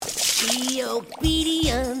Be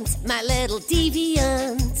obedient, my little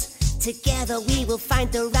deviant. Together we will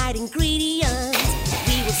find the right ingredient.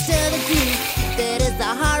 We will stir the goop that is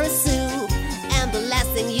the horror soup. And the last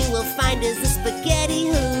thing you will find is the spaghetti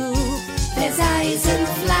hoop. There's eyes and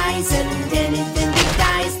flies and anything that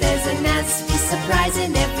dies. There's a nasty surprise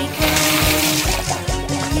in every can.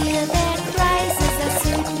 The meal that rises, the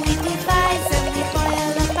soup we devise, and we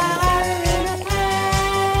boil up our horror in a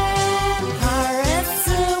pan. Horror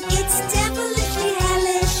soup, it's devilishly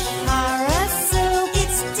hellish. Horror soup,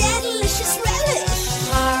 it's delicious relish.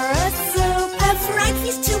 Horror soup, a fright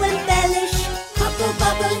feast to embellish. Bubble,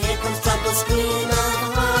 bubble, here comes trouble, scream of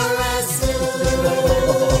horror soup.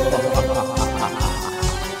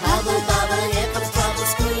 Bubble, bubble, here comes trouble,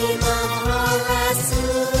 scream of horror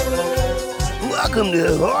soup. Welcome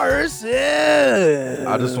to Horror Soup.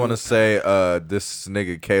 I just want to say, this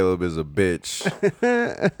nigga Caleb is a bitch,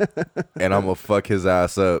 and I'm gonna fuck his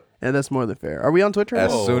ass up And that's more than fair. Are we on Twitch right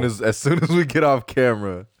as now? soon as we get off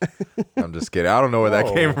camera. I'm just kidding. I don't know where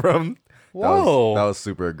that came from. Whoa. That was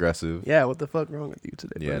super aggressive. Yeah, what the fuck wrong with you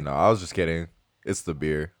today? Yeah, buddy? no, I was just kidding. It's the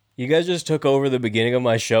beer. You guys just took over the beginning of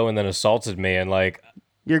my show and then assaulted me and like,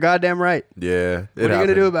 You're goddamn right. Yeah. What are you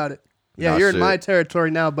gonna do about it? Yeah, Nah, you're in my shit.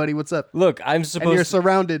 territory now, buddy. What's up? look, I'm And you're supposed to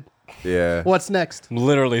surrounded. Yeah. What's next? I'm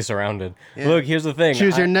literally surrounded. Yeah. Look, here's the thing.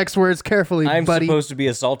 Choose your next words carefully, I'm buddy. supposed to be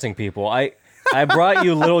assaulting people. I brought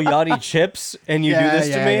you little yachty chips and you do this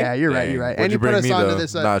to me? Yeah, you're right. Dang. You're right. What'd And you put bring us me, onto though?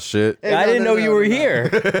 this. Not shit. Hey, I no, didn't no, know no, you were no.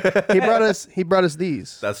 here. He brought us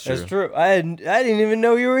these. That's true. That's true. I didn't even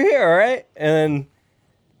know you were here, all right? And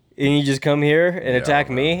you just come here and attack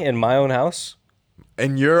me in my own house?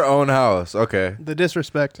 In your own house. Okay. The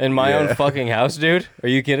disrespect. In my own Yeah. fucking house, dude? Are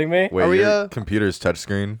you kidding me? Wait, Are we, your computer's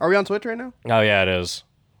touchscreen? Are we on Twitch right now? Oh, yeah, it is.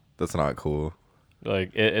 That's not cool.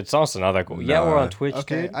 Like, it's also not that cool. Yeah, we're Nah. on Twitch,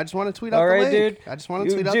 Okay, dude. I just want to tweet out All the right, link. dude. I just want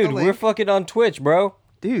to tweet out the Dude, link. we're fucking on Twitch, bro.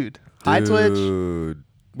 Dude. Hi, Twitch. Dude.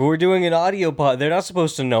 But we're doing an audio pod. They're not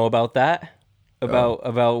supposed to know about that.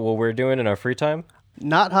 About what we're doing in our free time.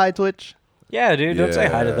 Not hi, Twitch. Yeah, dude, don't say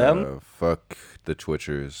hi to them. Yeah, Fuck the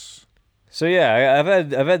Twitchers. So yeah,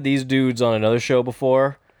 I've had these dudes on another show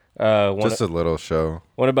before. One, Just a little show.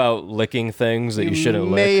 one about licking things that you shouldn't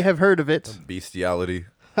may lick. have heard of it. Bestiality.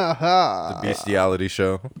 Haha. The Bestiality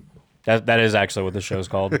show. That is actually what the show's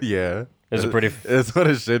called. Yeah. It's a pretty. It's what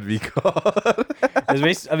it should be called. I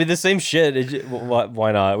mean, the same shit.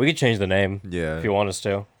 Why not? We could change the name. Yeah. If you want us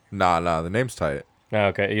to. Nah, the name's tight. No,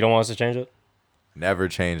 okay. You don't want us to change it? Never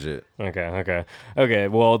change it. Okay.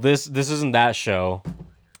 Well, this isn't that show.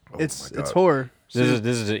 It's my God. horror. This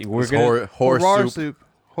is we're It's gonna horror Horror soup. soup.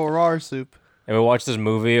 Horror soup. and we watched this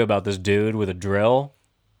movie about this dude with a drill.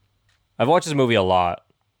 I've watched this movie a lot,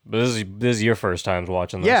 but this is your first time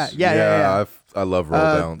watching this. Yeah. I love roll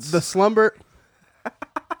bounce. The slumber.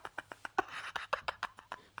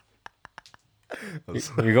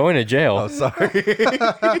 You're going to jail. I'm sorry.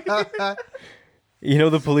 You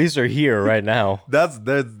know the police are here right now.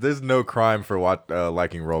 There's no crime for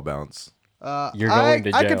liking roll bounce. You're going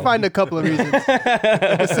to jail. I could find a couple of reasons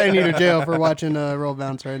to send you to jail for watching Roll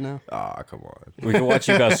Bounce right now. Ah, come on. We can watch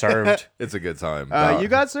You Got Served. It's a good time. You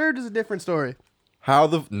got served is a different story. How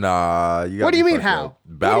the nah? You What do you mean, how? Up.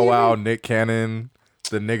 Bow Wow, Nick Cannon,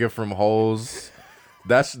 the nigga from Holes.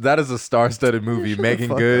 That is a star-studded movie. Making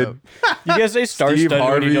fuck Good. You guys say star-studded when you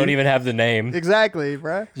Harvey. don't even have the name. Exactly,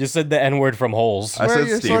 bruh. You just said the N-word from Holes. I Where are said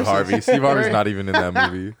your Steve sources? Harvey. Steve Harvey's Where- not even in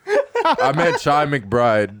that movie. I meant Chai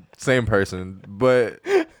McBride, same person, but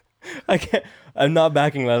I can't. I'm not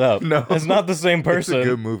backing that up. No. It's not the same it's a person.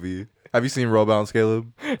 good movie. Have you seen Roll Bounce,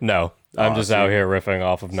 Caleb? No, I'm Aw, just see. out here riffing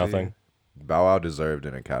off of nothing. Bow Wow deserved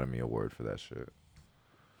an Academy Award for that shit.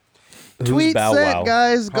 Who's Tweet Bow set, Wow?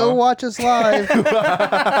 guys. Go watch us live.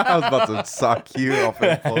 I was about to sock you off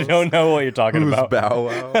the I post. don't know what you're talking Who's about. Bow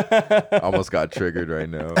Wow? Almost got triggered right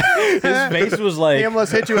now. His face was he like.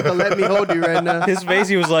 almost hit you with a "Let me hold you" right now. His face.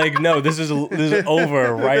 He was like, "No, this is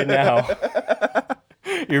over right now."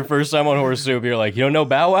 Your first time on Horse Soup, you're like, "You don't know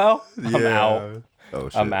Bow Wow? I'm out. Oh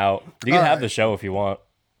shit. I'm out." You can have the show if you want.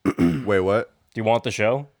 Wait, what? Do you want the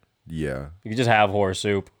show? Yeah. You can just have Horse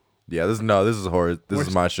Soup. Yeah, this is horror. This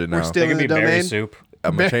is my shit now. we're still- It could in be the berry domain? soup.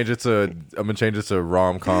 I'm gonna change it to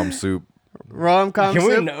rom-com soup. Rom-com Can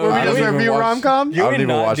we soup. know- Where we I don't just even review watch- rom-com. I don't even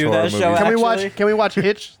not watch do horror that show. movies. Can we watch? actually? Can we watch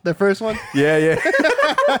Hitch, the first one? Yeah.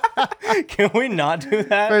 Can we not do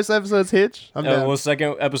that? First episode's Hitch. I'm down. Well,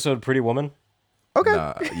 second episode, Pretty Woman. Okay.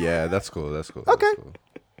 Nah, yeah, that's cool. That's cool. Okay. That's cool.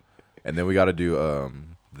 And then we got to do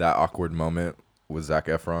that awkward moment with Zac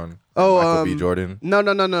Efron. Oh, Michael B. Jordan. No.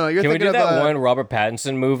 You're Can we thinking do of that one Robert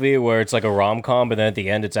Pattinson movie where it's like a rom-com, but then at the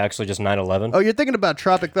end it's actually just 9/11? Oh, you're thinking about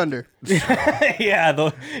Tropic Thunder.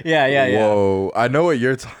 yeah, yeah. Whoa, I know what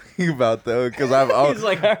you're talking about though, because He's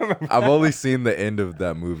like, I remember. I've only seen the end of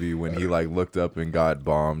that movie when he like looked up and got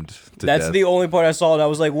bombed to That's death. the only part I saw, and I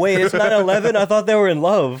was like, wait, it's 9/11? I thought they were in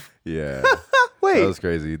love. Yeah, Wait. that was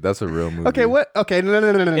crazy. That's a real movie. Okay, what? Okay, no.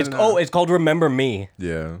 It's called Remember Me.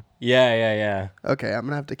 Yeah. Yeah. Okay, I'm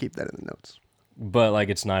gonna have to keep that in the notes. But like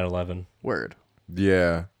it's 9/11. Word.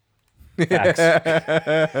 Yeah.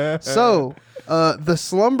 Facts. So, the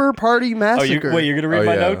Slumber Party Oh, Massacre. you're gonna read Oh,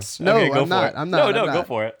 my yeah. notes? No, Okay, go I'm for not. it. I'm not. No, I'm go not.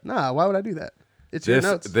 for it. Nah, why would I do that? It's your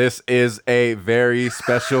notes. This is a very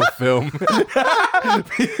special film.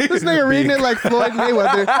 This nigga reading it like Floyd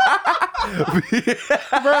Mayweather.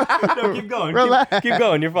 No, keep going. Relax. Keep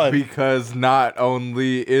going. You're fine. Because not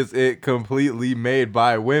only is it completely made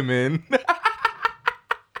by women.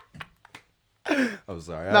 I'm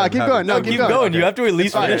sorry. Nah, keep going. No, Keep going. You have to at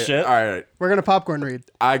least finish it. All right. We're gonna popcorn read.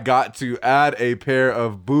 I got to add a pair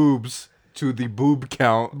of boobs to the boob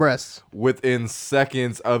count Breasts. within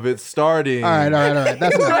seconds of it starting. All right.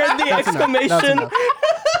 That's You enough. read the That's exclamation. enough.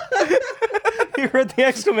 You read the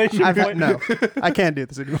exclamation point. No, I can't do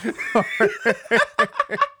this anymore.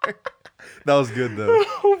 That was good though.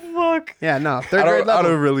 Oh fuck. Yeah, no. Third I grade don't, I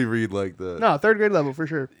level. don't really read like that. No, third grade level for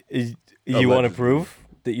sure. You want to prove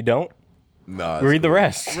that you don't? Nah, it's Read the cool.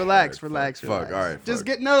 rest. Relax. Fuck, relax. all right, Just fuck.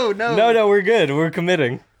 get no. No, we're good. We're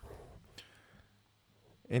committing.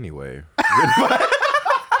 Anyway.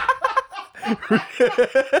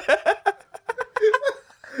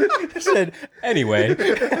 I said anyway.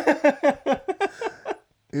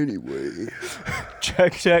 Anyway.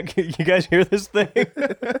 Check. You guys hear this thing?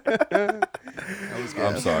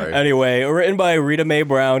 I'm sorry. Anyway, written by Rita Mae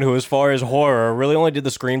Brown, who, as far as horror, really only did the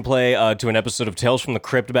screenplay to an episode of Tales from the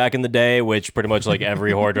Crypt back in the day, which pretty much like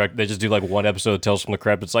every horror director, they just do like one episode of Tales from the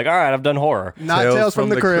Crypt. It's like, all right, I've done horror. Not Tales from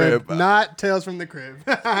the Crib. Not Tales from the Crib.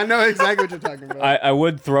 I know exactly what you're talking about. I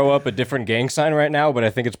would throw up a different gang sign right now, but I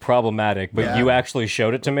think it's problematic. But Yeah. you actually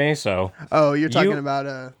showed it to me, so Oh, you're talking You-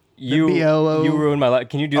 about you BLO. you ruined my life.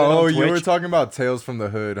 Can you do that Oh, on you were Twitch? talking about Tales from the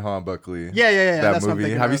Hood, huh, Buckley? Yeah. That That's what I'm movie.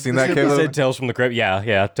 thinking Have you about. seen This that, should be You Caleb? said Tales from the Crypt.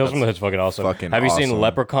 Yeah. Tales from the Hood's fucking awesome. fucking Have you seen awesome.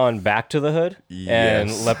 Leprechaun Back to the Hood? And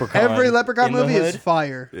Yes. Leprechaun. Every Leprechaun in the movie is Hood?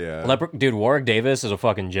 fire. Yeah. Dude, Warwick Davis is a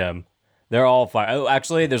fucking gem. They're all fire. Oh,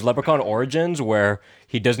 actually, there's Leprechaun Origins where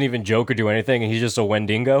he doesn't even joke or do anything, and he's just a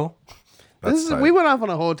Wendigo. That's tight. We went off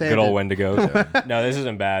on a whole tangent. Good old Wendigos. No, this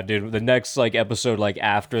isn't bad, dude. The next like episode like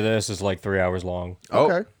after this is like 3 hours long, Oh,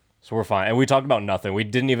 Okay. so we're fine. And we talked about nothing. We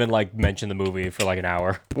didn't even like mention the movie for like an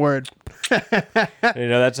hour. Word. You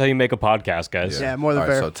know, that's how you make a podcast, guys. Yeah, more than all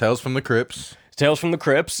right, fair. so Tales from the Crypts. Tales from the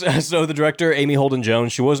Crypts. So the director, Amy Holden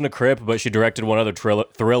Jones, she wasn't a Crip, but she directed one other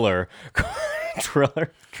thriller.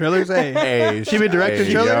 Trillers, hey. Hey, She be directing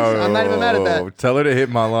Trillers? I'm not even mad at that. Tell her to hit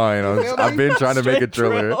my line. I've been trying to make a Straight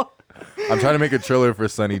triller. trill. I'm trying to make a triller for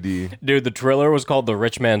Sunny D. Dude, the Triller was called The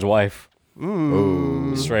Rich Man's Wife.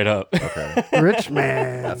 Ooh, Straight up. Rich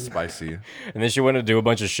man. that's spicy. And then she went to do a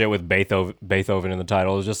bunch of shit with Beethoven in the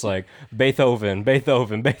title. It was just like Beethoven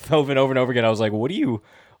over and over again. I was like, what are you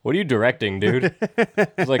directing, dude?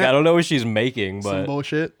 It's like, I don't know what she's making, Some but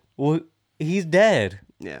bullshit. well, he's dead.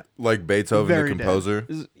 Yeah. Like Beethoven, Very the dead. composer,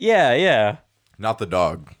 Yeah. not the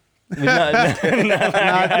dog. Not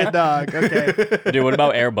good dog. Okay. Dude, what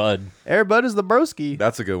about Air Bud? Air Bud is the broski.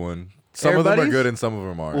 That's a good one. Some Air of them are Buddies? good and some of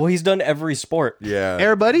them aren't. Well, he's done every sport. Yeah.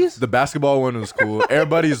 Air Buddies? The basketball one was cool. Air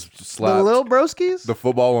Buddies slapped. The little broskies? The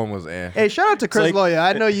football one was eh. Hey, shout out to Chris like- Loya.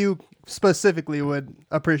 I know you specifically would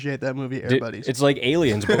appreciate that movie, Air Dude, Buddies. it's like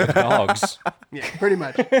Aliens, but with dogs. Yeah, pretty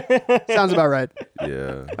much. Sounds about right.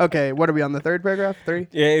 Yeah. Okay, what are we on the third paragraph? 3?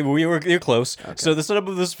 Yeah, you're close. So the setup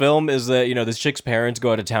of this film is that, you know, this chick's parents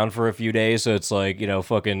go out of town for a few days, so it's like, you know,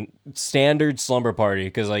 fucking standard slumber party,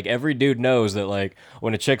 because like every dude knows that like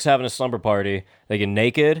when a chick's having a slumber party, they get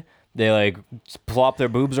naked, they like plop their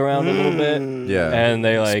boobs around a little bit, Yeah. and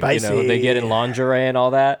they like, you know, they get in lingerie and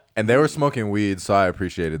all that. And they were smoking weed, so I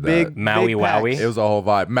appreciated that. Big Maui big packs. Wowie. It was a whole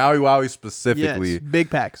vibe. Maui Wowie specifically. Yes, big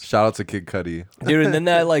packs. Shout out to Kid Cudi. Dude, and then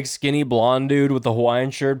that like skinny blonde dude with the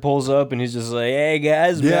Hawaiian shirt pulls up, and he's just like, "Hey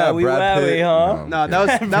guys, Maui Brad Wowie, Pitt. huh?" No,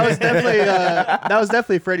 that was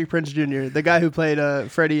definitely Freddie Prinze Jr., the guy who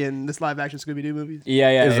played Freddie in this live action Scooby Doo movies.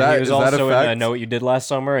 Yeah. Is and that- he was is that a also in fact? Know What You Did Last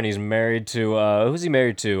Summer, and he's married to who's he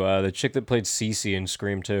married to? The chick that played Cece in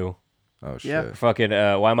Scream 2. Oh shit. Yeah. Fucking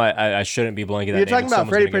why am I shouldn't be blanking that You're name, talking and about someone's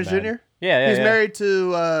Freddie gonna Prinze get Jr.? mad. Yeah. He's married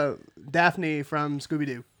to Daphne from Scooby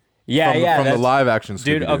Doo. Yeah, from, yeah. from the that's- live action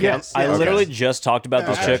Dude, Scooby-Doo. okay. Yes, I yes. literally Okay. just talked about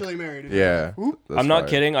this chick. Actually married. Yeah. I'm not fire.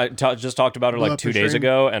 kidding. I just talked about her like Blew up 2 her days stream.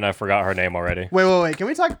 ago, and I forgot her name already. Wait. Can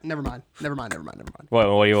we talk? Never mind.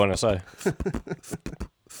 What do you want to say?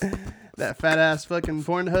 That fat ass fucking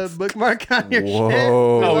Pornhub bookmark on your Whoa. shit.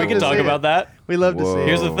 Oh, we love can to talk see it. about that. We love to see Whoa. it.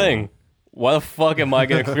 Here's the thing. Why the fuck am I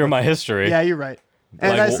going to clear my history? Yeah, you're right.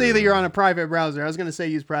 And Like, I see that you're on a private browser. I was gonna say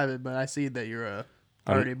use private, but I see that you're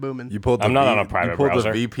already booming. You pulled the I'm not on a private you pulled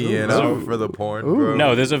browser. the VPN up for the porn, bro.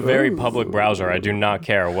 No, there's a very public browser. I do not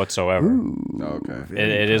care whatsoever. Okay.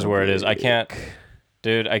 It is where it is. I can't...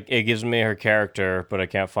 Dude, it gives me her character, but I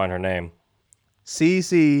can't find her name.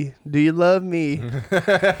 CC, do you love me?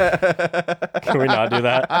 Can we not do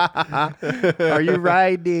that? Are you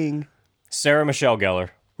riding? Sarah Michelle Gellar.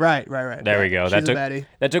 Right. There we go. She's That a took baddie.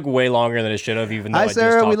 that took way longer than it should have, even though Hi, I just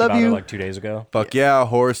Sarah, we talked love about her you. like 2 days ago. Fuck yeah,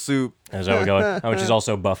 horse soup. Is that what we're going? Oh, she's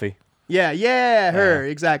also Buffy. Yeah, her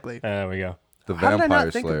exactly. There we go. The How did I Vampire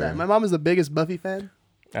not think Slayer. of that? My mom is the biggest Buffy fan.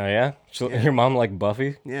 Oh yeah? Your mom like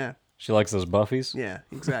Buffy? Yeah, She likes those Buffies? yeah,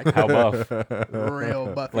 exactly. How buff? Real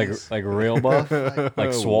Buffy. like real buff?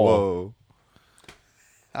 Like swole. Whoa.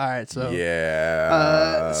 All right, so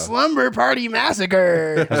Yeah. Slumber Party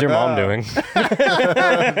Massacre. How's your mom doing?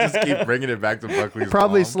 Just keep bringing it back to Buckley's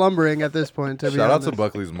Probably mom. slumbering at this point. To be Shout out to honest.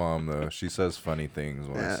 Buckley's mom, though. She says funny things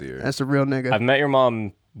when I Yeah, see her. that's a real nigga. I've met your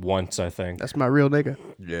mom once, I think. That's my real nigga.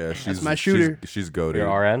 Yeah, she's my shooter. She's goated.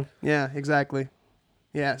 Your RN? Yeah, exactly.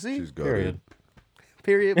 Yeah, see? She's goated. Period.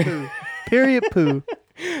 Period poo. Period poo.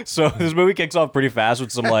 So this movie kicks off pretty fast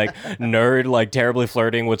with some like nerd like terribly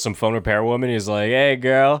flirting with some phone repair woman. He's like, "Hey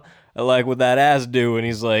girl, I like what that ass do," and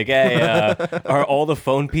he's like, "Hey, are all the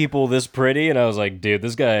phone people this pretty?" And I was like, "Dude,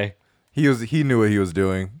 this guy, He knew what he was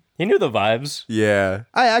doing. he knew the vibes." Yeah.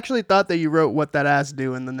 I actually thought that you wrote what that ass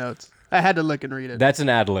do in the notes. I had to look and read it. That's an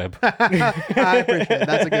ad lib. I appreciate it.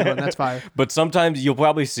 That's a good one. That's fire. But sometimes you'll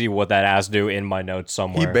probably see what that ass do in my notes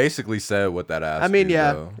somewhere. He basically said what that ass I mean, do,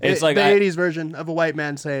 yeah. though. It's like the I- 80s version of a white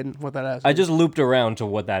man saying what that ass I do. just looped around to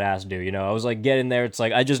what that ass do. You know, I was like getting there. It's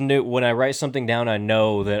like I just knew when I write something down, I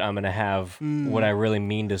know that I'm gonna have what I really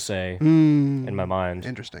mean to say in my mind.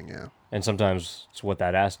 Interesting, yeah. And sometimes it's what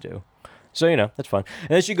that ass do. So, you know, that's fun.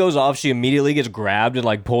 And then she goes off. She immediately gets grabbed and,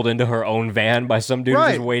 like, pulled into her own van by some dude who's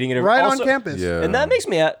just waiting at her. Right Also- on campus. Yeah. And that makes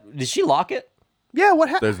me... Did she lock it? Yeah, what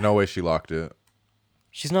happened? There's no way she locked it.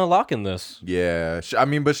 She's not locking this. Yeah. I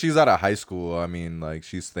mean, but she's out of high school. I mean, like,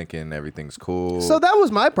 she's thinking everything's cool. So that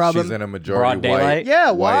was my problem. She's in a majority Broad daylight? white.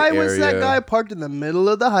 Yeah, why white was that area. guy parked in the middle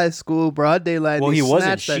of the high school, broad daylight? Well, and he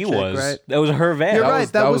wasn't. snatched that She chick, was. right? That was her van. You're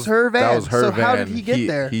right. That was her van. That was her So van. how did he get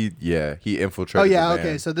there? He Oh infiltrated. yeah, the van.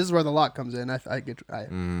 okay. So this is where the lock comes in. I get.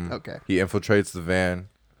 Mm-hmm. Okay. He infiltrates the van.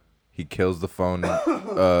 He kills the phone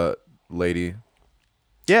lady.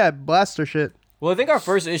 Yeah, blaster shit. Well, I think our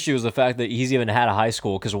first issue is the fact that he's even had a high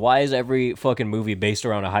school. Because why is every fucking movie based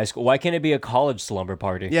around a high school? Why can't it be a college slumber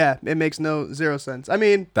party? Yeah, it makes zero sense. I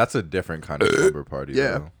mean, That's a different kind of slumber party.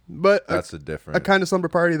 yeah, though. but That's a different. a kind of slumber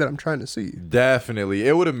party that I'm trying to see. Definitely,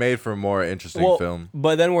 it would have made for a more interesting Well, film.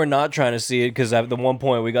 but then we're not trying to see it because at the one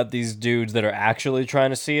point we got these dudes that are actually trying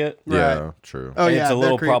to see it. Yeah, true. Oh And yeah, it's a they're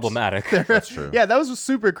little creeps. problematic. That's true. Yeah, that was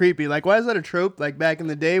super creepy. Like, why is that a trope? Like back in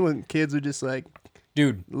the day when kids would just like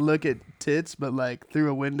Dude, look at tits, but like through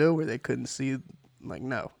a window where they couldn't see. Like,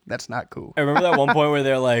 no, that's not cool. I remember that one point where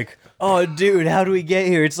they're like, "Oh, dude, how do we get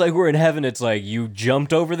here?" It's like we're in heaven. It's like you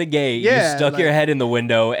jumped over the gate, Yeah, you stuck like- your head in the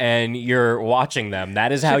window, and you're watching them.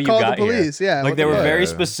 That is how Should you call the got police, here. yeah, Like what there the were fuck? very Yeah.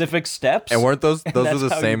 specific steps. And weren't those that's were the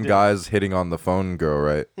how you same did it. guys hitting on the phone girl,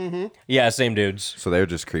 right? Yeah, same dudes So they were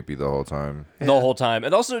just creepy the whole time. the whole time.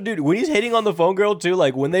 And also, dude, when he's hitting on the phone girl too,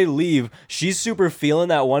 like when they leave, she's super feeling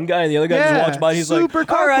that one guy, and the other guy just Yeah, walks by. And he's super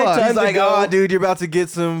like, "All right, cockblocked." time He's to Like, go." oh, dude, you're about to get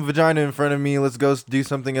some vagina in front of me. Let's go do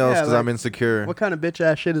something else Yeah, because like, I'm insecure. What kind of bitch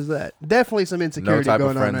ass shit is that? Definitely some No insecurity type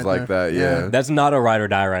going of friends on right like there. that. Yeah. That's not a ride or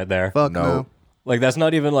die right there. Fuck No. no. Like that's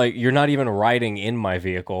not even like you're not even riding in my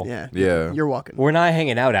vehicle. Yeah. Yeah. You're walking. We're not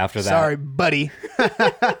hanging out after that. Sorry, buddy.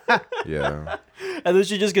 Yeah. And then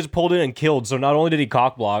she just gets pulled in and killed. So not only did he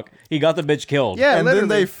cock block, he got the bitch killed. Yeah, And literally. then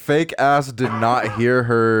they fake ass did not hear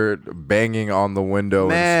her banging on the window and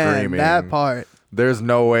Man, screaming. that part. There's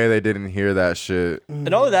no way they didn't hear that shit.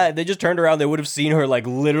 And all of that, they just turned around. They would have seen her like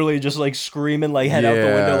literally just like screaming, like head out the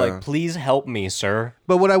window, Yeah. like please help me, sir.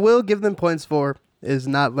 But what I will give them points for is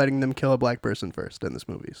not letting them kill a black person first in this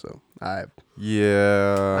movie. So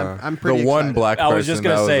Yeah. I'm pretty the one excited. black I person was just that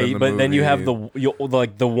gonna was say, in the but then you have movie.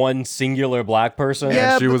 like the one singular black person. And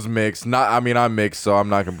Yeah, she but- was mixed. I'm mixed, so I'm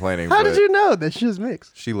not complaining. how but did you know that she was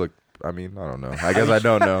mixed? She looked. I mean, I don't know. I guess I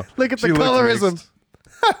don't know. Look at the She looked colorism. mixed.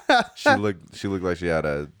 She looked like she had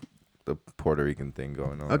a the Puerto Rican thing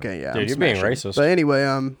going on. Okay, yeah. Dude, I'm you're being smashing. racist. But anyway,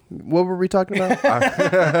 what were we talking about?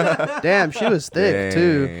 Damn, she was thick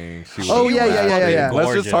too. Dang, she Oh, was yeah, yeah, bad. yeah, yeah, yeah.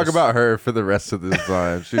 Let's just talk Gorgeous. about her for the rest of this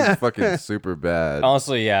time. She's fucking super bad.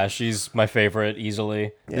 Honestly, yeah, she's my favorite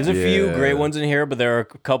easily. There's a few Yeah. great ones in here, but there are a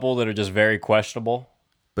couple that are just very questionable.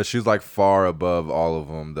 But she's like far above all of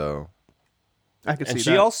them, though. I could see And that.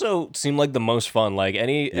 she also seemed like the most fun. Like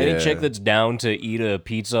any Yeah. chick that's down to eat a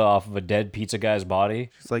pizza off of a dead pizza guy's body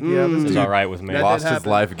She's like, yeah, this is dude all right with me. That lost did his happen.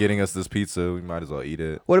 life getting us this pizza. We might as well eat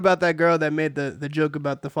it. What about that girl that made the joke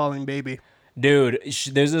about the falling baby? Dude,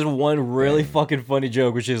 there's this one really fucking funny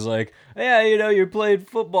joke where she's like, yeah, you know, you're playing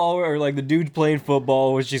football, or like the dude's playing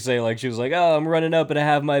football, where she say like, she was like, oh, I'm running up and I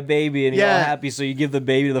have my baby, and you're all Yeah. happy, so you give the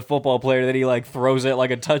baby to the football player, then he like throws it like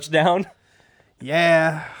a touchdown.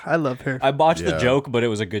 Yeah, I love her. I botched the Yeah. joke, but it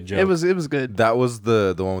was a good joke. It was good. That was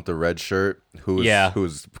the one with the red shirt who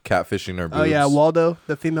was catfishing her boobs. Oh yeah, Waldo,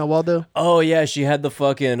 the female Waldo. Oh yeah, she had the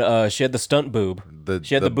fucking she had the stunt boob.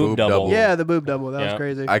 She had the boob double. Yeah, the boob double. That Yeah. was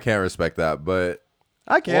crazy. I can't respect that, but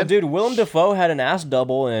I can. Well, dude, Willem Dafoe had an ass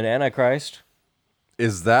double in Antichrist.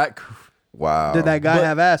 is that wow? Did that guy But-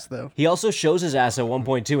 have ass though? He also shows his ass at one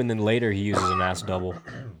point too, and then later he uses an ass double.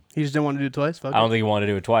 He just didn't want to do it twice. Fuck I don't it. think he wanted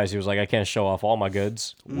to do it twice. He was like, I can't show off all my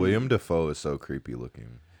goods. William Dafoe is so creepy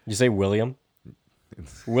looking. You say William?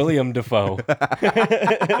 William Dafoe.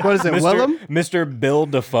 What is it, Willem? Mr. Bill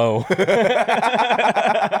Dafoe.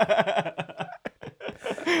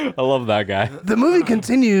 I love that guy. The movie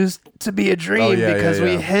continues to be a dream Oh, yeah, because yeah,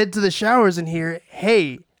 we yeah. head to the showers and hear,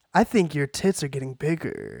 "Hey, I think your tits are getting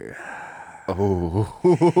bigger." Oh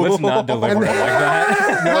Let's not deliver it like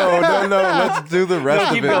that. no! Let's do the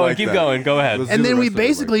rest Keep of it. going, like keep that. going. Go ahead. Let's And do then the we rest of it like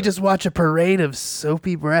basically that. just watch a parade of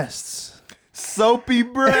soapy breasts. soapy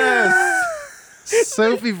breasts.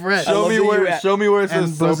 Soapy breasts. show love me that where. you a- Show me where it and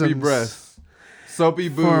says soapy bosoms. breasts. Soapy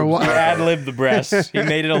boobs. For what? Ad lib the breasts. He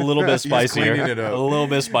made it a little bit spicier. cleaning it up. A little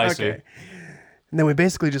bit spicier. Okay. And then we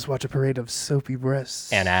basically just watch a parade of soapy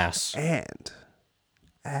breasts And ass. and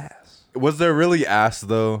ass. Was there really ass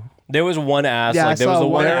though? There was one ass. Yeah, I like there was saw the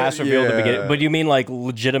one one. ass reveal at the Yeah. beginning. But you mean like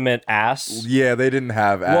legitimate ass? Yeah, they didn't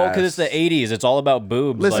have ass. Well, because it's the 80s. It's all about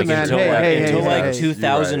boobs. Listen, like, man, until hey, like, hey, until hey, like hey. You're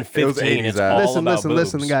right. It was 2015, 80s it's ass. all Listen, about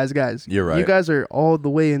listen, boobs. guys. You're right. You guys are all the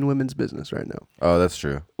way in women's business right now. Oh, that's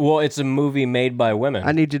true. Well, it's a movie made by women.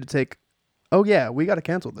 I need you to take. Oh yeah, we got to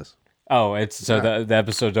cancel this. Oh, it's so the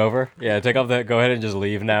episode's over. Yeah, take off that. Go ahead and just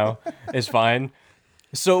leave now. It's fine.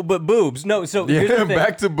 So, but boobs. No, so here's the thing.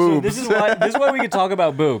 back to So boobs. this is why we could talk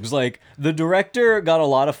about boobs. Like the director got a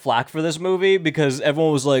lot of flack for this movie because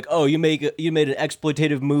everyone was like, "Oh, you made an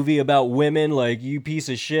exploitative movie about women, like you piece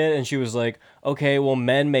of shit." And she was like, "Okay, well,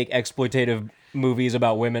 men make exploitative movies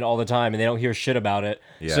about women all the time, and they don't hear shit about it."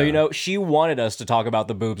 So Yeah. she wanted us to talk about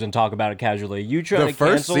the boobs and talk about it casually. You trying The to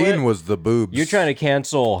first cancel scene it? was the boobs. You're trying to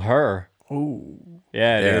cancel her. Ooh,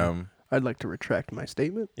 Yeah, dude. Damn. I'd like to retract my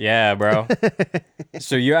statement. Yeah, bro.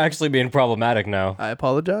 So you're actually being problematic now. I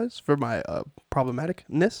apologize for my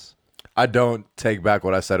problematicness. I don't take back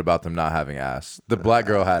what I said about them not having ass. The black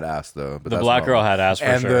girl had ass though. But The that's black not- girl had ass for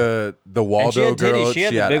and sure. the Waldo And she had titties. girl, She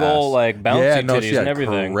had the big ass. ol', like, bouncy yeah, no, titties she and had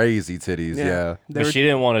everything. Crazy titties. Yeah, They But were, she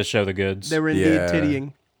didn't want to show the goods. they were indeed Yeah.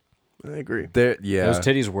 tittying. I agree. Yeah. Those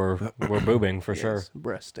titties were boobing for sure. Yes,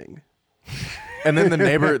 breasting. And then the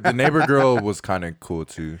neighbor girl was kind of cool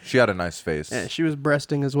too. She had a nice face. Yeah, she was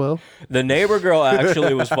breasting as well. The neighbor girl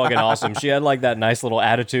actually was fucking awesome. She had like that nice little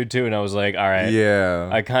attitude too, and I was like, all right, Yeah,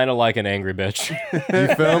 I kind of like an angry bitch.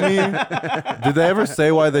 you feel me? Did they ever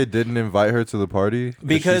say why they didn't invite her to the party?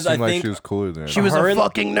 Because she I seemed like think she was cooler than She was Her a and-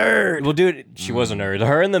 fucking nerd. Well, dude, she was a nerd.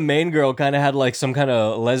 Her and the main girl kind of had like some kind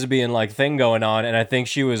of lesbian like thing going on, and I think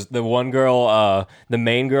she was the one girl, the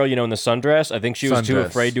main girl, in the sundress. I think she was too Sundress.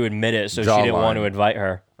 afraid to admit it, so she didn't want to Jawline. invite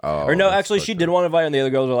her. Oh, Or no, that's actually, she fucked did want to invite her, and the other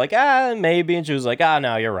girls were like, maybe, and she was like,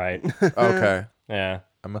 no, you're right. Okay, Yeah,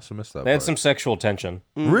 I must have missed that. they had part. some sexual tension.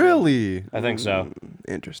 Really? I think so.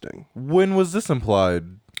 Interesting. When was this implied?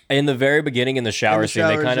 In the very beginning, in the shower the scene,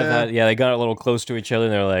 they showers, kind of yeah. had, they got a little close to each other,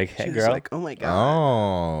 and they're like, hey, She was girl. like, oh my god.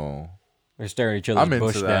 Oh, They're staring each other's I'm into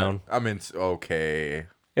bush that. down. I'm into. Okay.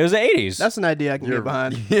 It was the 80s. That's an idea I can get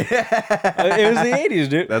behind. It was the 80s,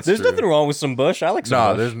 dude. That's There's true. nothing wrong with some bush. I like some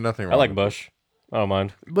Nah, bush. there's nothing wrong. I like with Bush. I don't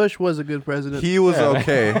mind. Bush was a good president. He was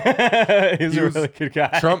okay. He's a really good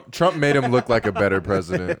guy. Trump made him look like a better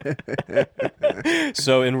president.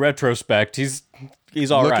 So in retrospect, he's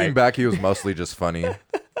all right. Looking back, he was mostly just funny.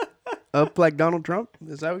 Up like Donald Trump?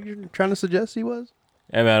 Is that what you're trying to suggest he was?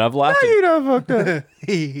 Hey man, I've laughed. You know, fucked up.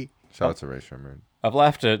 He Shout out to Ray Sherman. I've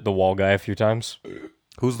laughed at the wall guy a few times.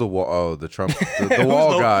 Who's the wall? Oh, the Trump, the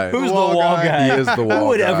wall guy. Who's the wall wall guy. guy? He is the wall Who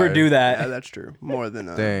would ever guy. do that? Yeah, that's true. More than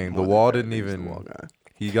Dang, more the than wall Fred, didn't he's the even. wall guy.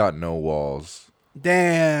 He got no walls.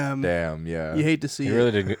 Damn. Damn, yeah. You hate to see You it.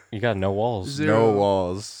 really did. You got no walls. Zero. No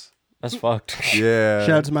walls. That's fucked. Yeah.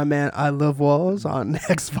 Shout out to my man I Love Walls on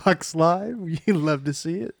Xbox Live. You love to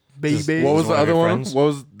see it. Baby. What was one the of your other one? friends? What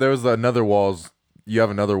was there was another walls? You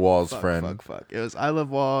have another walls friend. Fuck. It was I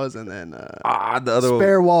Love Walls and then The other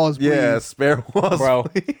Spare Walls, please. Yeah, spare walls. Bro,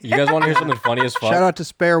 you guys want to hear something funny as fuck? Shout out to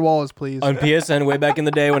Spare Walls, please. On PSN way back in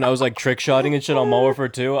the day when I was like trick shotting and shit on Modern Warfare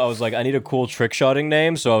 2, I was like, I need a cool trick shotting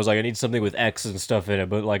name. So I was like, I need something with X and stuff in it,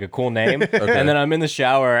 but like a cool name. And then I'm in the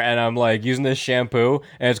shower and I'm like using this shampoo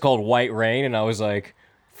and it's called White Rain. And I was like,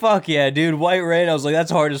 fuck yeah, dude, White Rain. I was like, that's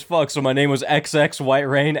hard as fuck. So my name was XX White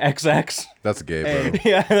Rain XX. That's gay, bro.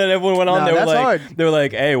 Yeah, and then everyone went on. Nah, they were that's like, hard. they were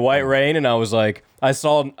like, "Hey, White Rain," and I was like, I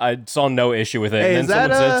saw no issue with it. Hey, and is then someone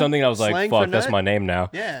that, said something, and I was like, slang for "Fuck, that's nut? my name now."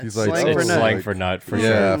 Yeah, He's like, slang oh, for It's nut. slang for nut for sure.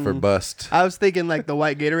 Yeah, for bust. I was thinking like the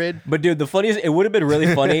white Gatorade. But dude, the funniest, it would have been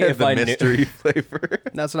really funny if the I mystery flavor.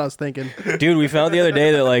 That's what I was thinking. knew. Dude, we found the other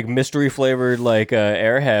day that like mystery flavored like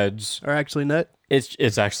Airheads. Or actually nut.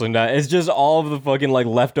 It's actually not. It's just all of the fucking like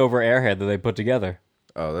leftover Airhead that they put together.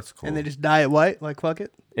 Oh, that's cool. And they just dye it white. Like, fuck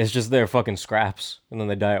it. It's just their fucking scraps, and then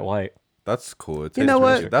they dye it white. That's cool. It You know tastes what?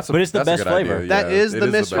 really good. But it's the that's a best good flavor. idea, That yeah. is It the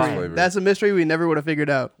best mystery. flavor. That's a mystery we never would have figured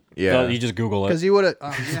out. yeah. So you just Google Because it. you would have.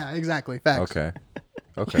 Oh, yeah, exactly. Facts. Okay.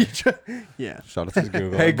 Okay. Yeah. Shout out to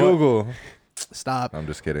Google Hey it. But- Google. Stop. I'm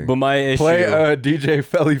just kidding. But my issue. Play DJ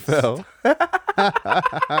Felly Fell.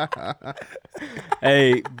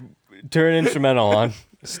 Hey, turn instrumental on.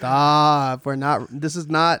 Stop. We're not. This is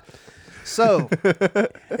not. So,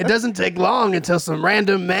 it doesn't take long until some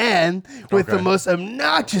random man with the Okay. most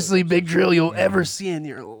obnoxiously big drill you'll ever see in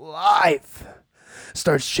your life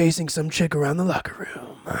starts chasing some chick around the locker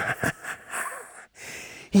room.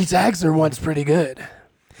 He tags her once pretty good.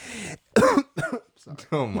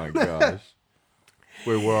 Oh my gosh.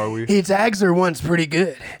 Wait, where are we? He tags her once pretty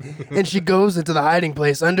good, and she goes into the hiding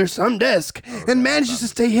place under some desk and manages to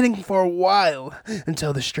stay hidden for a while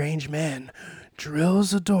until the strange man drills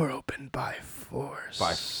the door open by force.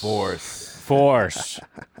 By force. Force.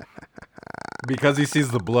 Because he sees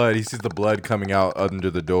the blood. He sees the blood coming out under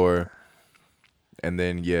the door. And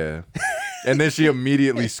then, yeah. And then she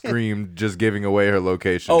immediately screamed, just giving away her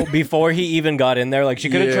location. Oh, before he even got in there, like she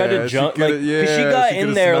could have tried Yeah, to she jump, coulda- like 'cause yeah, she got she in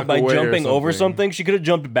coulda there snuck by away or jumping over something. something. She could have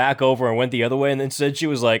jumped back over and went the other way, and instead she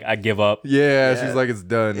was like, "I give up." Yeah, she's like, it's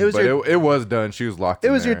done. It was but your- it was done. She was locked It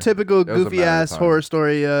in was your there. typical It was a goofy matter of ass time. horror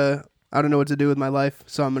story. I don't know what to do with my life,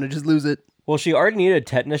 so I'm gonna just lose it. Well, she already needed a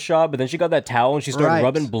tetanus shot, but then she got that towel and she started Right.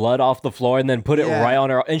 rubbing blood off the floor and then put it Yeah. right on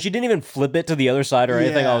her. And she didn't even flip it to the other side or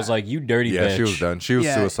anything. Yeah. I was like, "You dirty Yeah, bitch." she was done. She was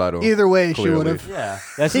Yeah, suicidal. either way, she clearly. would've. Yeah,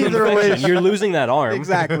 that's Either an way, infection. You're losing that arm.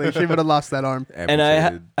 Exactly. She would have lost that arm. And I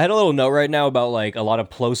had a little note right now about like a lot of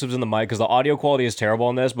plosives in the mic because the audio quality is terrible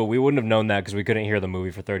on this, but we wouldn't have known that because we couldn't hear the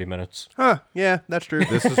movie for 30 minutes. Huh. Yeah, that's true.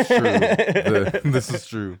 This is true. This is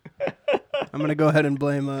true. I'm gonna go ahead and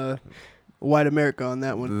blame white America on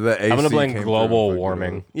that one. The AC I'm gonna blame came global through and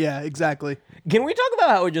warming. Yeah, exactly. Can we talk about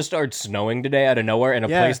how it just started snowing today out of nowhere in a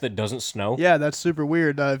Yeah. place that doesn't snow? Yeah, that's super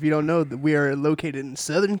weird. If you don't know, that we are located in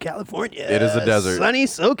Southern California. It is a desert. Sunny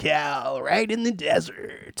SoCal, right in the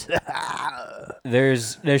desert. There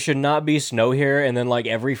should not be snow here, and then like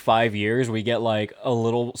every 5 years we get like a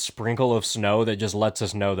little sprinkle of snow that just lets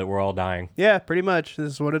us know that we're all dying. Yeah, pretty much.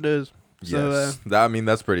 This is what it is. So, Yes. I mean,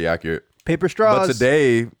 that's pretty accurate. paper straws. But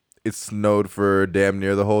today, it snowed for damn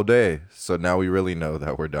near the whole day. So now we really know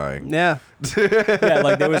that we're dying. Yeah. Yeah,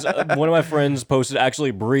 like there was one of my friends posted,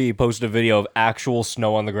 actually Bree posted a video of actual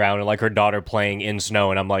snow on the ground and like her daughter playing in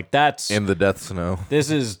snow, and I'm like, In the death snow.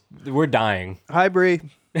 we're dying. Hi, Bree.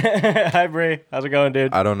 Hi Bree, how's it going,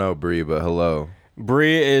 dude? I don't know, Bree, but hello.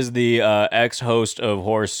 Bree is the ex-host of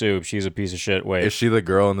Horse Soup. She's a piece of shit. Wait. Is she the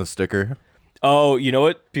girl in the sticker? Oh, you know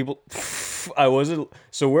what? People, I wasn't.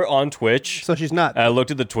 So we're on Twitch. So she's not. I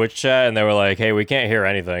looked at the Twitch chat and they were like, "Hey, we can't hear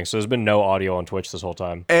anything." So there's been no audio on Twitch this whole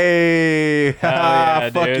time. Hey,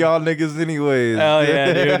 yeah, fuck dude. y'all niggas anyways. Hell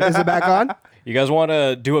yeah, dude! Is it back on? You guys want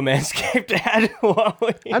to do a Manscaped ad? while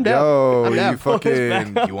we- I'm down. Yo, I'm down. you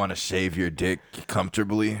fucking, you want to shave your dick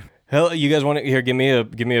comfortably? Hell, you guys want to here? Give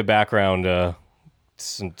me a background.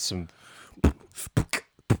 Some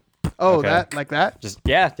Oh, Okay. that like that. just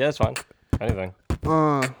yeah, that's fine. Anything.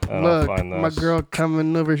 Look, find my those. girl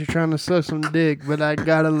coming over. She's trying to suck some dick, but I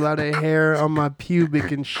got a lot of hair on my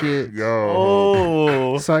pubic and shit.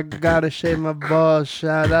 Oh, So I gotta shave my balls.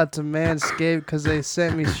 Shout out to Manscaped because they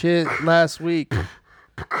sent me shit last week.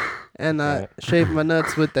 and I shave my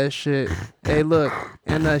nuts with that shit. Hey, look,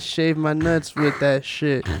 and I shave my nuts with that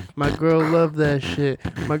shit. My girl love that shit.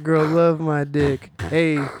 My girl love my dick.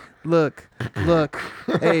 Hey, look.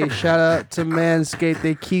 Hey, shout out to Manscaped.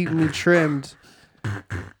 They keep me trimmed.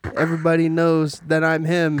 Everybody knows that I'm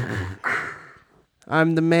him.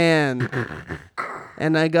 I'm the man.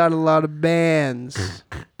 And I got a lot of bands.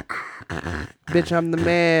 Bitch, I'm the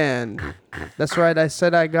man. That's right, I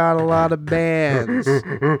said I got a lot of bands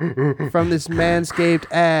from this Manscaped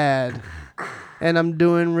ad. And I'm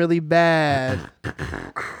doing really bad.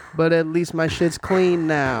 But at least my shit's clean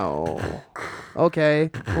now. Okay,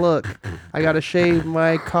 look, I gotta shave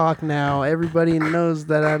my cock now. Everybody knows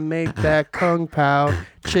that I make that Kung Pao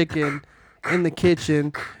chicken in the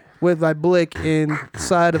kitchen with my blick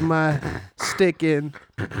inside of my stickin'.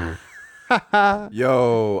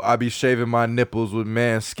 Yo, I be shaving my nipples with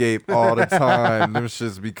Manscaped all the time. Them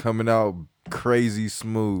shits be coming out crazy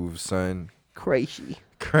smooth, son. Crazy.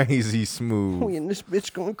 Crazy smooth. We in this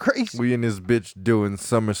bitch going crazy. We in this bitch doing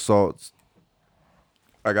somersaults.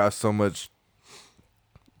 I got so much.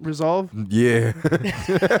 Resolve? Yeah.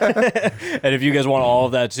 And if you guys want all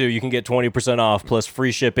of that too, you can get 20% off plus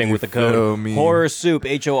free shipping with the feel code me? Horror Soup,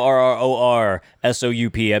 HORRORSOUP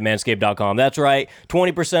at manscaped.com. That's right,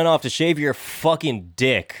 20% off to shave your fucking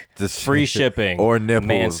dick. Just free shipping or nipples.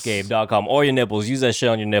 Manscaped.com or your nipples. Use that shit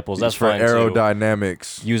on your nipples. That's for fine too.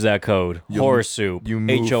 aerodynamics. Use that code Horror Soup, you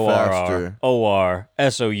move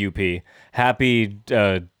HORRORSOUP. Happy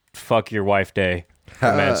fuck your wife day.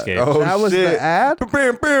 Manscaped. Oh, That was shit. the ad?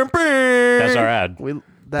 That's our ad.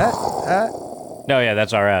 That ad? No, yeah,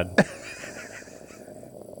 that's our ad.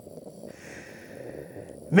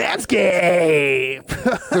 Manscaped!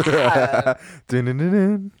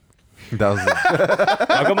 Dun-dun-dun-dun. That was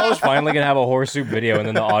How come I was finally gonna have a horse soup video and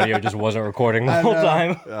then the audio just wasn't recording the whole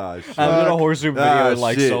time? oh, shit. I haven't done a horse soup video in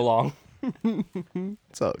like shit. so long.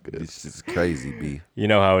 It's all good. This is crazy, B. You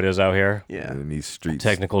know how it is out here. Yeah. In these streets.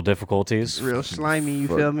 Technical difficulties. Real slimy, you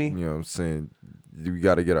Fuck, feel me? You know what I'm saying? We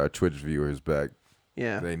got to get our Twitch viewers back.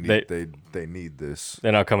 Yeah. They need this.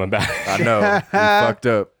 They're not coming back. I know. We fucked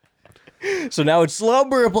up. So now it's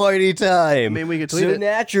slumber party time. I mean, we could tweet So it.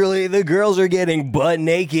 naturally, the girls are getting butt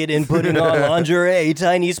naked and putting on lingerie,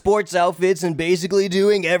 tiny sports outfits, and basically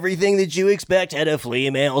doing everything that you expect at a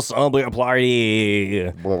female slumber party.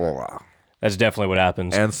 Blah, blah, blah. That's definitely what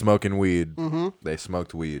happens. And smoking weed. Mm-hmm. They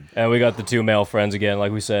smoked weed. And we got the two male friends again,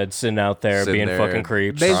 like we said, sitting out there Sitting being there. fucking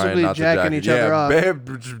creeps. Basically Trying not to jacking each other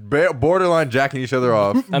off. Borderline jacking each other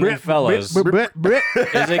off. I mean, fellas, is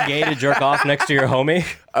it gay to jerk off next to your homie?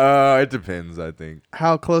 It depends, I think.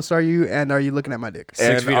 How close are you, and are you looking at my dick? 6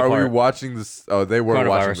 And feet are we apart. watching this? Oh, they were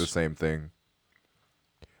watching Coronavirus. the same thing.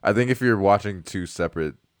 I think if you're watching two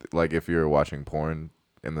separate, like if you're watching porn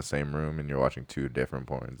in the same room and you're watching two different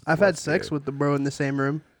porns. I've had sex with the bro in the same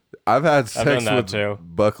room. I've had done sex that with too.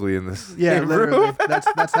 Buckley in this. Yeah, same literally. room.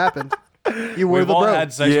 That's happened. You were We've the all bro.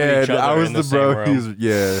 had sex with Yeah, each other I was in the the bro. same He's room.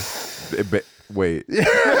 Wait. Wait, what?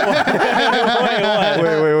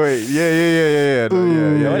 wait. Yeah.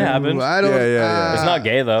 No, yeah. What happened? I don't. Yeah. It's not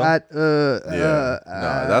gay, though. No,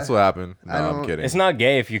 that's what happened. No, I'm don't- kidding. It's not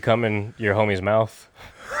gay if you come in your homie's mouth.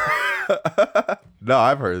 No,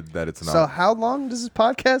 I've heard that it's not. So how long does this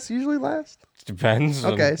podcast usually last? Depends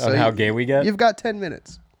Okay, on so how gay we get. You've got 10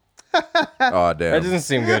 minutes. Oh That damn. doesn't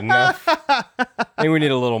seem good enough. I think we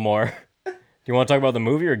need a little more. Do you want to talk about the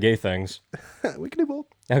movie or gay things? We can do both.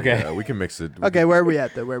 Okay. Yeah, we can mix it. Okay, where are we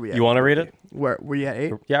at though? Where are we at? You want to read it? Where were you at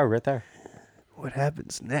 8? Yeah, right there. What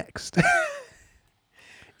happens next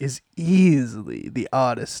is easily the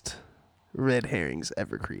oddest red herrings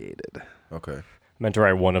ever created. Okay. Meant to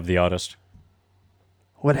write one of the oddest.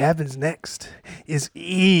 What happens next is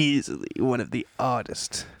easily one of the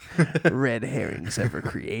oddest red herrings ever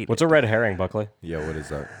created. What's a red herring, Buckley? Yeah, what is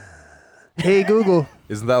that? Hey Google.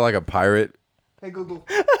 Isn't that like a pirate? Hey Google.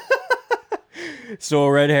 So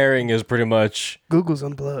a red herring is pretty much Google's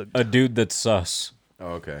unplugged. a dude that's sus.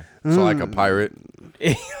 Oh, okay. So like a pirate,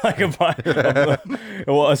 Like a pirate.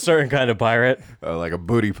 Well, a certain kind of pirate. like a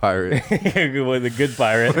booty pirate. With a good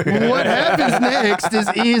pirate. What happens next is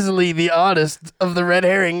easily the oddest of the red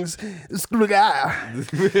herrings.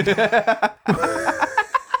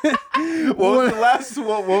 What was the last?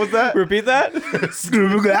 What was that? Repeat that?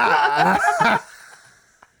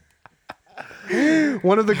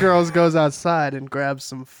 One of the girls goes outside and grabs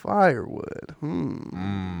some firewood.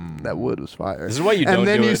 That wood was fire. This is why you And don't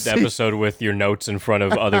then do you an see- episode with your notes in front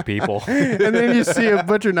of other people. And then you see a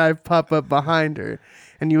butcher knife pop up behind her,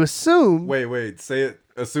 and you assume. Wait. Say it.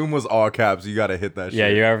 Assume was all caps. You gotta hit that shit. Yeah,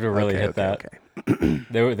 you have to really Okay, hit okay, that. okay.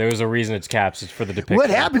 There was a reason it's caps. It's for the depiction. What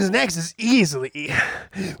happens next is easily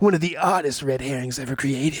one of the oddest red herrings ever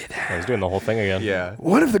created. I was doing the whole thing again. Yeah.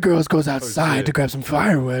 One of the girls goes Oh, outside to grab some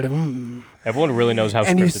firewood. Everyone really knows how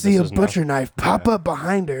And you scripted see a this is now. butcher knife pop up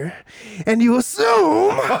behind her, and you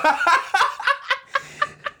assume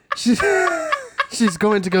she's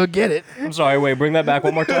going to go get it. I'm sorry, wait, bring that back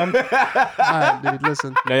one more time. All right, dude,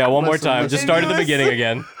 listen. No, yeah, one more Listen, time. listen. Just start at the beginning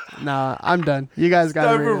again. Nah, I'm done. You guys got to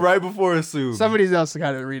Start read from it. right before assume. Somebody else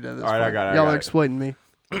got to read it. All right, I got it, I Y'all got are it. exploiting me.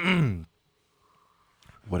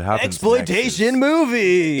 What happens Exploitation movie.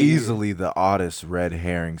 Easily the oddest red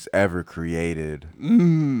herrings ever created.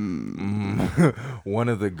 One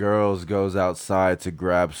of the girls goes outside to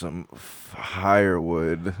grab some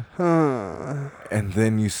firewood. And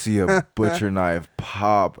then you see a butcher knife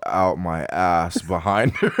pop out my ass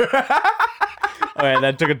behind her. All right,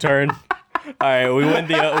 that took a turn. All right, we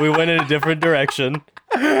went in a different direction.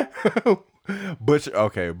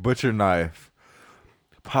 Butcher knife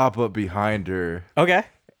pop up behind her, Okay.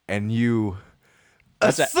 and you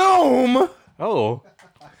That's a- assume Oh,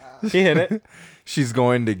 he hit it. she's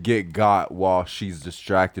going to get got while she's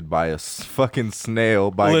distracted by a fucking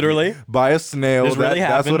snail. Literally. by a snail. This really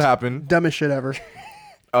That's what happened. happened. Dumbest shit ever.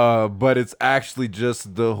 But it's actually just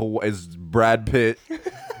it's Brad Pitt.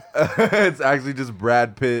 It's actually just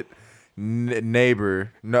Brad Pitt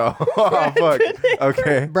neighbor. No, oh, fuck.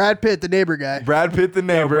 Okay, Brad Pitt, the neighbor guy. Brad Pitt the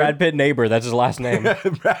neighbor. Brad Pitt neighbor. That's his last name.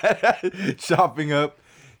 chopping up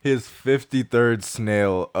his 53rd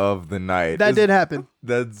snail of the night. That did happen.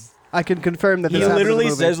 That's I can confirm that He this happened in the literally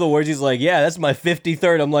movie. says the words. He's like, "Yeah, that's my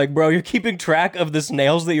 53rd." I'm like, "Bro, you're keeping track of the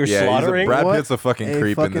snails that you're slaughtering." Brad What Pitt's a fucking a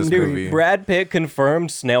creep in fucking this dude. movie. Brad Pitt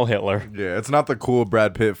confirmed snail Hitler. Yeah, it's not the cool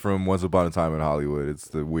Brad Pitt from Once Upon a Time in Hollywood. It's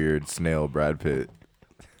the weird snail Brad Pitt.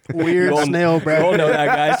 Weird You all- snail, You all Brad. know that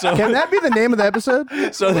guy. So Can that be the name of the episode?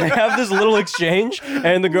 So they have this little exchange,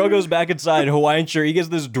 and the girl goes back inside, Hawaiian shirt. He gets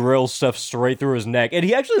this drill stuffed straight through his neck, and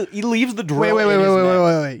he leaves the drill. Wait. in his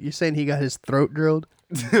neck. Wait. You saying he got his throat drilled?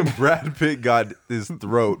 Brad Pitt got his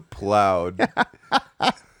throat plowed.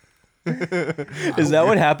 Is that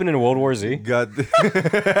what happened in World War Z? Got.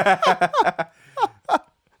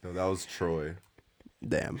 No, that was Troy.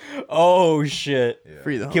 Damn. Oh shit!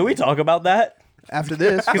 Free the Can we talk about that? After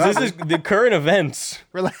this, Because this is the current events.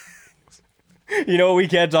 relax. You know we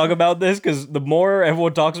can't talk about this because the more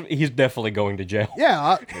everyone talks, he's definitely going to jail.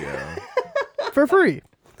 Yeah, for free.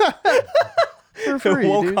 For It free,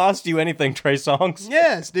 won't dude. cost you anything, Trey Songs.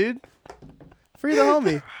 Yes, dude. Free the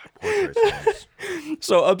homie.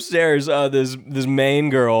 So upstairs, this main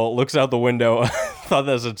girl looks out the window. Thought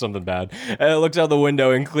that said something bad. Looks out the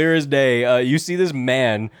window, and clear as day, you see this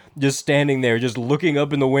man just standing there, just looking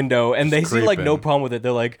up in the window, and they see like no creeping. problem with it.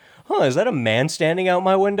 They're like, "Huh, is that a man standing out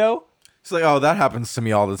my window?" It's like, oh, that happens to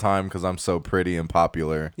me all the time because I'm so pretty and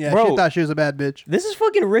popular. Yeah, Bro. she thought she was a bad bitch. This is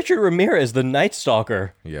fucking Richard Ramirez, the Night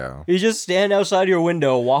Stalker. Yeah. You just stand outside your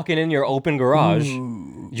window, walking in your open garage.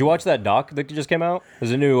 Did you watch that doc that just came out?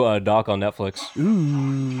 There's a new doc on Netflix.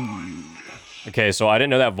 Okay, so I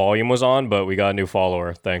didn't know that volume was on, but we got a new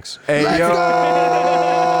follower. Thanks. Hey, yo.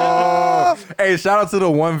 Hey, shout out to the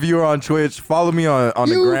one viewer on Twitch. Follow me on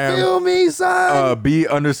the You gram. feel me, son?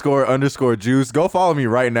 B__juice. Go follow me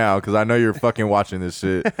right now because I know you're fucking watching this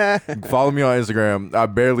shit. Follow me on Instagram. I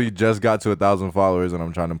barely just got to 1,000 followers and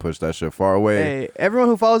I'm trying to push that shit far away. Hey, everyone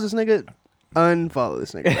who follows this nigga, unfollow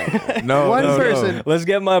this nigga. Right now. No, One no, person. no. Let's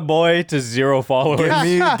get my boy to 0 followers.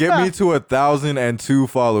 Get me to 1,002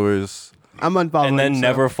 followers. I'm unfollowing. And then so.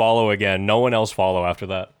 never follow again. No one else follow after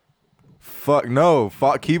that. Fuck no.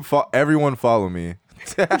 Everyone follow me.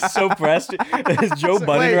 He's so pressed. Is Joe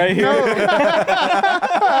Budden Wait, right here?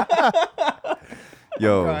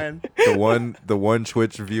 Yo, crying. the one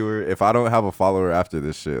Twitch viewer. If I don't have a follower after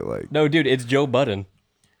this shit, like, No, dude, it's Joe Budden.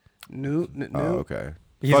 No. oh, okay.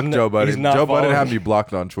 He's Fuck n- Joe he's Budden. not Joe Budden following had me. me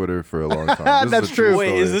blocked on Twitter for a long time. This That's is a true. Wait,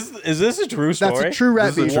 story. is this a true story? That's a true rap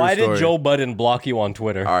This is a beat. true Why did story. Joe Budden block you on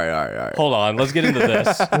Twitter? All right. Hold on, let's get into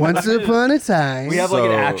this. Once upon a time. We have like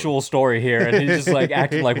an So- actual story here, and he's just like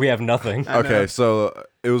acting like we have nothing. Okay, so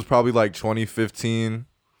it was probably like 2015.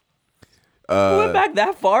 We went back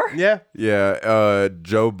that far? Yeah. Yeah,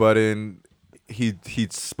 Joe Budden, he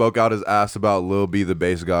spoke out his ass about Lil B, the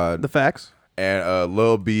bass god, The facts. and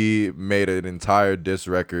Lil B made an entire diss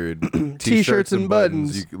record, T-shirts and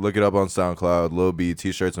buttons. You can look it up on SoundCloud. Lil B,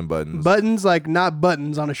 T-shirts and buttons, Buttons, like not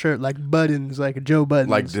buttons on a shirt, like buttons, like Joe Buttons.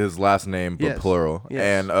 like his last name but Yes. plural.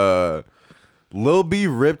 Yes. And Lil B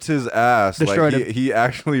ripped his ass. Destroyed like him. he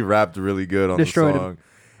actually rapped really good on Destroyed the him. song,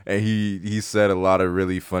 and he said a lot of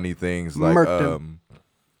really funny things like Murked him.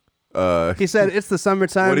 He said it's the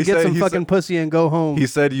summertime. What'd he Get say? some He fucking said- pussy and go home.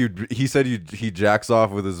 he jacks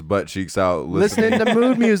off with his butt cheeks out, Listening to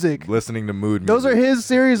mood music. listening to mood. Those are music. his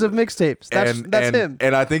series of mixtapes. That's him.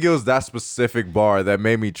 And I think it was that specific bar that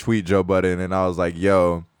made me tweet Joe Budden, and I was like,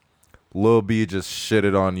 "Yo, Lil B just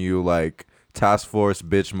shitted on you like Task Force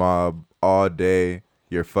bitch mob all day.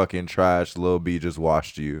 You're fucking trash. Lil B just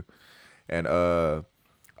washed you." And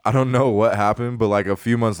I don't know what happened, but like a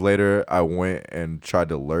few months later, I went and tried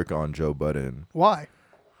to lurk on Joe Budden Why?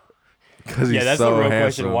 because he's Yeah, that's so the real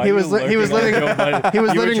handsome. question. Why He are was you li- he was lurking living- on Joe Budden? he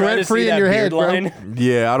was You were living trying to rent-free see in that your beard head, bro. line?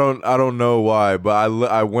 Yeah, I don't know why, but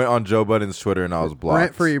I went on Joe Budden's Twitter and I was blocked.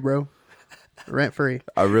 Rent free, bro. Rent free.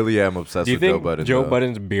 I really am obsessed Do you with Joe think Budden. Joe though.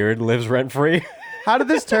 Budden's beard lives rent free? How did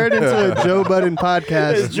this turn into a Joe Budden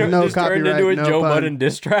podcast? No This turned copyright, into a no Joe pun. Budden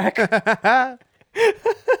diss track.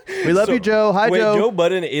 We love you, Joe. Hi, Wait, Joe. Joe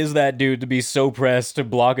Budden is that dude to be so pressed to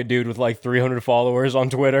block a dude with like 300 followers on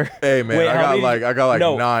Twitter. Hey man, Wait, I how got many- like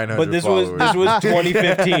no, 900 but this followers. was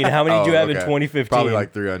 2015. How many did you have in okay. 2015? Probably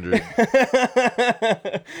like 300.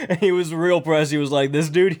 And he was real pressed. He was like, "This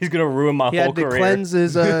dude, he's gonna ruin my He whole had to career." cleanse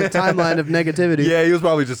his timeline of negativity. Yeah, he was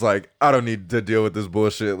probably just like, I don't need to deal with this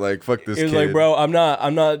bullshit. Like, fuck this He was kid. like, "Bro, I'm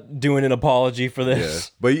not doing an apology for Yeah,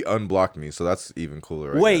 this." but he unblocked me, so that's even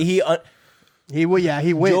cooler. I Wait, guess. He went.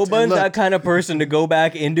 Joe and Budden's looked. that kind of person to go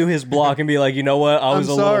back into his block and be like, you know what? I was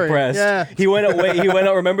I'm a little sorry. pressed. Yeah. He went away. He went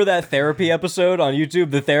out. Remember that therapy episode on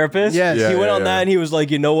YouTube, The Therapist? Yes. Yeah, he went yeah, on yeah. that and he was like,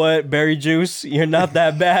 you know what, Berry Juice, you're not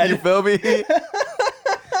that You bad. feel me?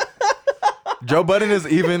 Joe Budden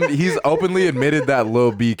he's openly admitted that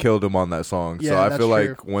Lil B killed him on that song. So Yeah, I that's feel true.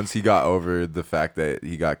 like once he got over the fact that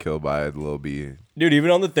he got killed by Lil B, Dude,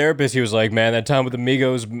 even on The Therapist, he was like, man, that time with the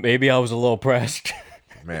Migos, maybe I was a little pressed.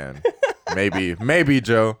 man, maybe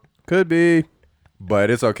Joe, Could be.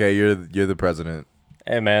 but it's okay. You're the president.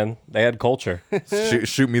 Hey, man, they had culture.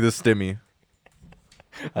 Shoot me the stimmy.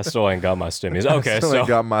 I still ain't got my stimmies. Okay, Still so ain't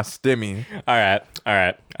got my stimmy. all right.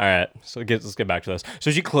 So let's get back to this.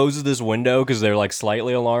 So she closes this window because they're like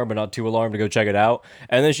slightly alarmed, but not too alarmed to go check it out.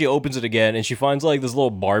 And then she opens it again, and she finds like this little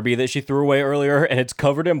Barbie that she threw away earlier, and it's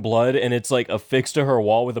covered in blood, and it's like affixed to her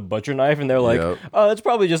wall with a butcher knife. And they're like, Yep. "Oh, that's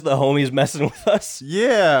probably just the homies messing with us."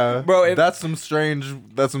 Yeah, Bro, that's some strange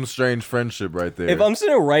friendship right there. If I'm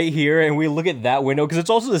sitting right here and we look at that window, because it's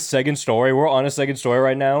also the second story, we're on a second story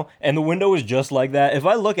right now, and the window is just like that. If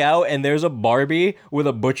I look out and there's a Barbie with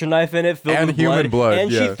a butcher knife in it filled And with human blood, and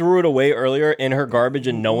yeah. she threw it away earlier in her garbage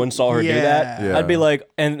and no one saw her do that, Yeah. I'd be like,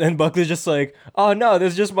 and Buckley's just like, oh no,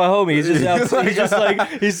 this is just my homie. He's just out, he's just like,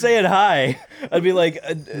 he's saying hi. I'd be like,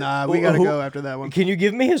 Nah, we gotta go after that one. Can you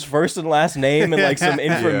give me his first and last name and like some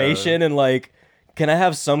information and like, can I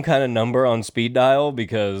have some kind of number on speed dial?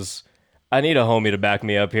 Because I need a homie to back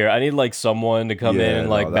me up here. I need like someone to come in Yeah, and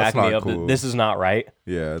like no, back that's me not up. cool. This is not right.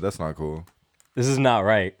 yeah, that's not cool. This is not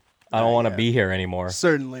right. I don't want to be here anymore.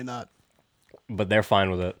 Certainly not. But they're fine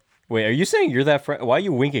with it. Wait, are you saying you're that friend? Why are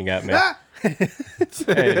you winking at me? Hey,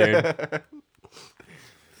 dude.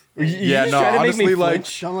 Yeah, just no, trying to make honestly, me like,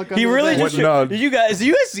 flinch. Don't look He under really the just. bed. What? No. Did you guys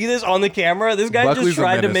see this on the camera? This guy Buckley's just a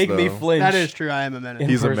tried to menace, make me though. flinch. That is true. I am a menace.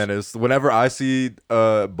 He's a person. menace. Whenever I see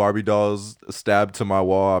Barbie dolls stabbed to my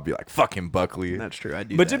wall, I'll be like, "Fucking Buckley, That's true. I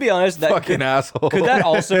do. But to be honest, that fucking asshole." could that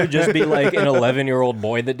also just be like an 11-year-old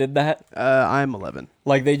boy that did that? I'm 11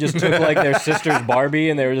 Like they just took like their sister's Barbie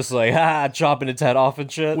and they were just like, chopping its head off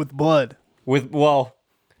and shit. with blood, Well,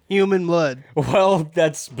 human blood.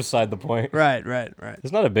 that's beside the point. Right.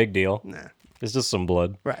 It's not a big deal. Nah. It's just some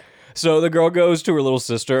blood. Right. So the girl goes to her little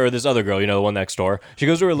sister, or this other girl, the one next door. She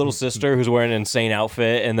goes to her little sister who's wearing an insane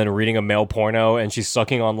outfit and then reading a male porno, and she's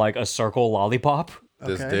sucking on like a circle lollipop.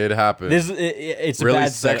 This Okay. did happen. It's a really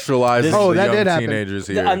bad setup. sexualizes Oh, the that young did happen. teenagers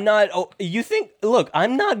here. I'm not. Oh, you think? Look,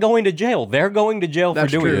 I'm not going to jail. They're going to jail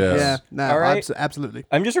That's for doing true. Yeah. this. Yeah. Nah, All right. absolutely.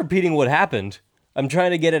 I'm just repeating what happened. I'm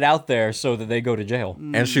trying to get it out there so that they go to jail.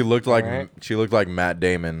 and she looked like Alright. Matt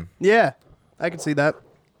Damon. Yeah, I can see that.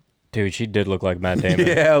 Dude, she did look like Matt Damon.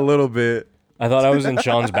 Yeah, a little bit. I thought I was in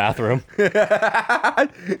Sean's bathroom.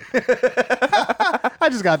 I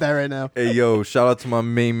just got that right now. Hey, yo, shout out to my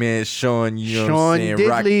main man Sean. You know what I'm Sean saying?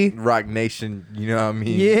 Diddley. Rock Nation. You know what I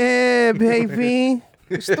mean? Yeah, baby.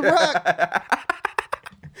 It's the rock.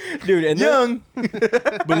 Dude, and Young.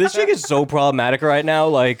 but this chick is so problematic right now,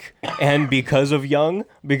 like, and because of Young,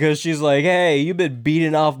 because she's like, hey, you've been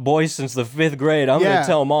beating off boys since the 5th grade. I'm Yeah. gonna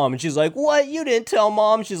tell mom. And she's like, what? You didn't tell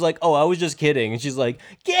mom? She's like, oh, I was just kidding. And she's like,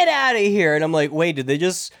 get out of here. And I'm like, wait, did they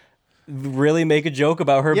just really make a joke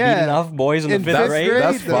about her Yeah. beating off boys in the In 5th fifth grade? grade?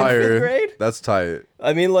 That's In fire. 5th grade? That's tight.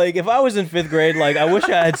 I mean, like, if I was in 5th grade, like, I wish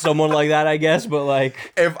I had someone like that, I guess, but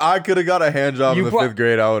like, If I could have got a hand job You in the pro- 5th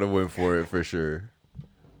grade, I would have went for it for sure.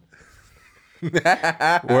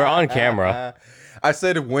 We're on camera. I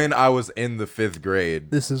said when I was in the 5th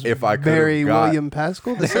grade. This is if I could've very got- William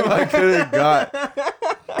Pascal. If I could have got.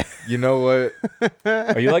 You know what?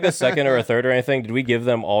 Are you like a second or a third or anything? Did we give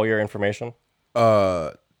them all your information?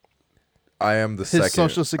 I am the second. His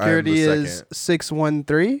social I am security the is second.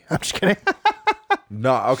 613. I'm just kidding.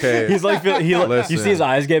 No, okay. He's like, you Listen. see his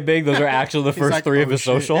eyes get big? Those are actually the He's first like, three of "Oh, his shit."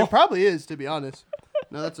 social. It probably is, to be honest.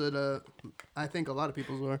 No, that's what I think a lot of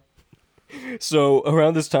people's are. So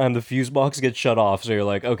around this time, the fuse box gets shut off. So you're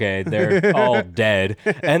like, okay, they're all dead.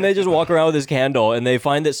 And they just walk around with this candle, and they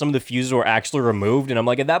find that some of the fuses were actually removed. And I'm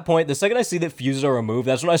like, at that point, the second I see that fuses are removed,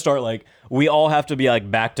 that's when I start like, we all have to be like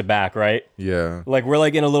back to back, right? Yeah. Like we're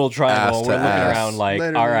like in a little triangle. Ass to We're looking ass. around like,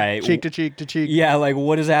 Literally, all right, cheek to cheek to cheek. yeah, like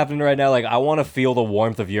what is happening right now? Like I want to feel the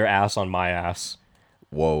warmth of your ass on my ass.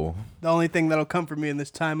 Whoa. The only thing that'll comfort me in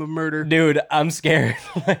this time of murder. Dude, I'm scared.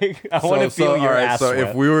 Like I want to feel your alright, ass. So sweat.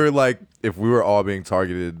 if we were all being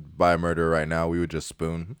targeted by a murderer right now, we would just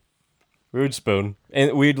spoon We would spoon,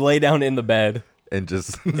 and we'd lay down in the bed. and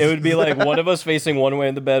just. It would be like one of us facing one way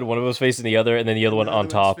in the bed, one of us facing the other, and then the other one on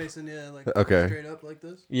top. Okay. Straight up like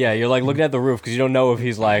this. Yeah, you're like looking at the roof because you don't know if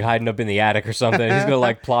he's like hiding up in the attic or something. He's gonna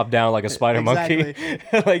like plop down like a spider monkey.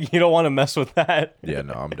 Like you don't want to mess with that. Yeah,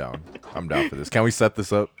 no, I'm down. I'm down for this. Can we set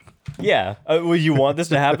this up? Yeah, will you want this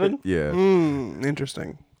to happen? Yeah.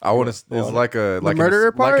 Interesting. I want to. It's like a murderer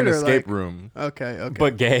like part an or escape like- room, Okay.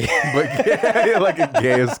 But gay. but yeah, like a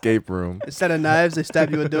gay escape room. Instead of knives, they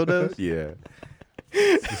stab you with dildos. Yeah.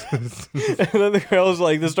 And then the girls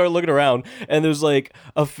like they start looking around, and there's like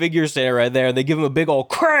a figure standing right there, and they give him a big old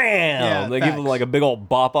cram. Yeah, They give him facts. like a big old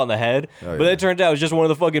bop on the head. Oh, But yeah. it turns out it's just one of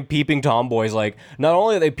the fucking peeping tomboys. Like, not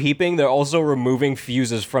only are they peeping, they're also removing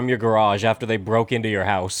fuses from your garage after they broke into your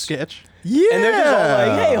house. Sketch. Yeah. And they're just all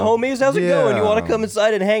like, "Hey, homies, how's it going? You want to Yeah. come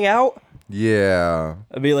inside and hang out?" Yeah.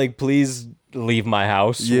 I'd be like, "Please leave my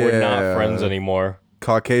house. We're not Yeah. friends anymore."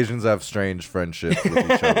 Caucasians have strange friendships with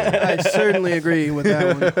each other. I certainly agree with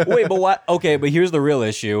that one. Wait, but what? Okay, but here's the real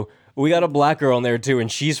issue. We got a black girl in there too,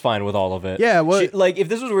 and she's fine with all of it. Yeah, what- She, like, if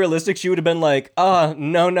this was realistic, she would have been like,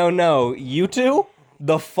 no, you two,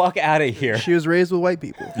 the fuck out of here. She was raised with white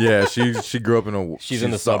people. Yeah, she grew up in a. She's in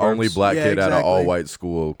the the only suburbs. black Yeah, kid at an exactly. all-white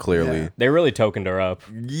school. Clearly. Yeah. They really tokened her up.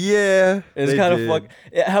 Yeah. It's they kind of did. fuck.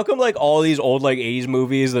 How come like all these old like 80s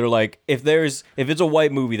movies that are like, if it's a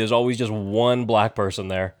white movie, there's always just one black person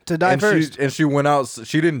there. To die And first. she went out.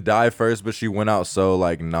 She didn't die first, but she went out so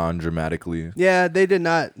like non-dramatically. Yeah, they did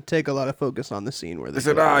not take a lot of focus on the scene where they They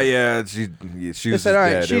said, killed "Oh her. yeah, she's said, "All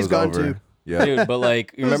right, dead. It she's was gone over." too. Yeah. Dude, but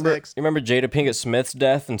like, you Who's remember next? Jada Pinkett Smith's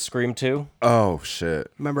death in Scream 2? Oh shit.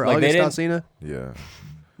 Remember Like, they August didn't- Alsina? Yeah.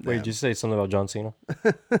 Wait, did you say something about John Cena?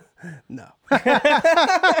 No.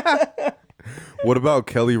 What about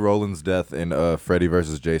Kelly Rowland's death in Freddy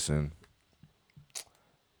vs. Jason?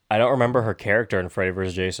 I don't remember her character in Freddy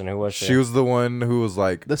vs. Jason. Who was she? She was the one who was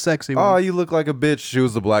like, The sexy "Oh, one. you look like a bitch." She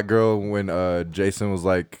was the black girl when Jason was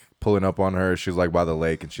like pulling up on her. She was like by the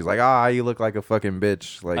lake, and she's like, "Ah, you look like a fucking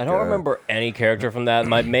bitch." Like I don't remember any character from that.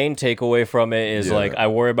 My main takeaway from it is Yeah. like I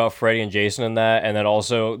worry about Freddy and Jason in that, and then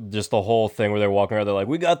also just the whole thing where they're walking around. They're like,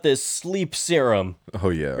 "We got this sleep serum Oh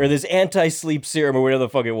yeah. or this anti-sleep serum or whatever the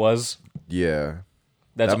fuck it was." Yeah.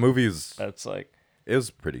 That's That movie's That's like it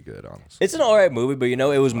was pretty good, honestly. it's an alright movie, but you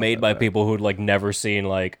know it was made by people who'd like never seen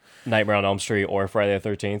like Nightmare on Elm Street or Friday the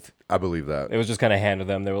 13th. I believe that. It was just kind of handed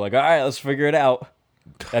them. They were like, "All right, let's figure it out."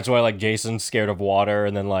 That's why like Jason's scared of water,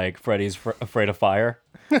 and then like Freddy's afraid of fire.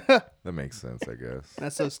 That makes sense, I guess.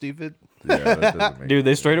 That's so stupid. Yeah, that doesn't make Dude,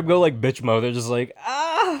 they straight up go like bitch mode. They're just like,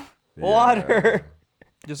 water.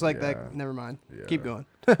 Just like Yeah. that. Never mind. Keep going.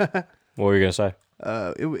 What were you gonna say?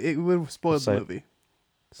 It would spoil Say the it. movie.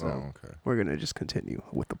 So Oh, okay. we're gonna just continue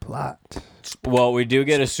with the plot. Well, we do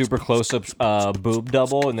get a super close-up boob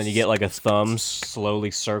double, and then you get like a thumb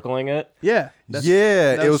slowly circling it. Yeah.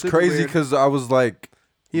 Yeah, that it was super crazy weird. because I was like,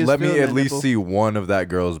 He was let me feeling at that least nipple. see one of that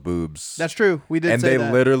girl's boobs. That's true. We did and say they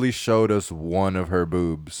that. literally showed us one of her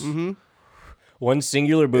boobs. Mm-hmm. One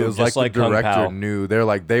singular It boob, was just like the Kung director Pao. knew. They're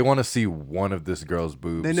like, they want to see one of this girl's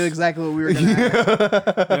boobs. They knew exactly what we were gonna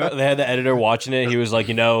ask. They had the editor watching it. He was like,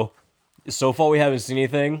 so far we haven't seen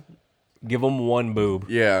anything. Give them one boob.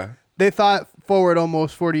 Yeah. They thought forward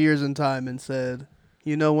almost 40 years in time and said,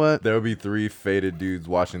 you know what? There will be 3 faded dudes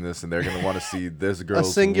watching this, and they're gonna want to see this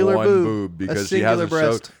girl's singular one boob. because A she singular hasn't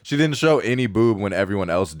breast. showed. She didn't show any boob when everyone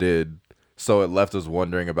else did, so it left us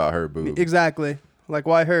wondering about her boob. Exactly. Like,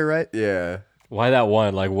 why her, right? Yeah. Why that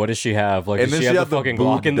one? Like, what does she have? Like, And does then she she have had the the fucking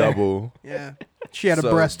boob Glock in there? double. Yeah. She had a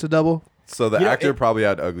So- breast to double. So the You know, actor it- probably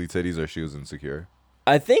had ugly titties, or she was insecure.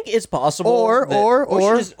 I think it's possible. Or-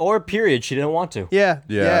 or period. She didn't want to. Yeah.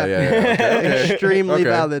 Yeah. Okay. Extremely Okay.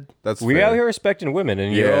 valid. That's We fair. out here respecting women,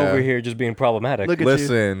 and you're Yeah. over here just being problematic. Look at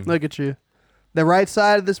Listen. you. Look at you. The right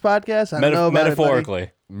side of this podcast. I don't know about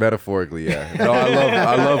metaphorically. Metaphorically, yeah. No,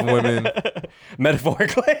 I love women.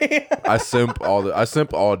 Metaphorically. I simp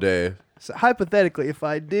all day. So hypothetically, if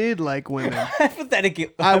I did like women, Hypothetically,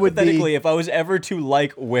 I would be- hypothetically, if I was ever to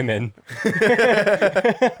like women,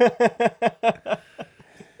 that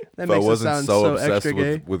If I makes it wasn't sound so so obsessed extra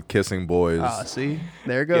gay. with kissing boys. Ah, see,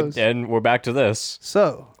 there it goes. and we're back to this.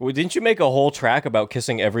 So Well, didn't you make a whole track about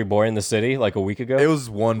kissing every boy in the city like a week ago? It was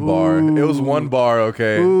one bar. It was one bar,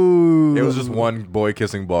 okay? It was just one boy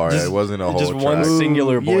kissing bar. It wasn't a whole just track. one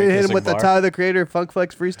singular you boy hit him kissing with bar. the Tyler the Creator Funk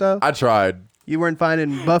Flex freestyle. I tried. You weren't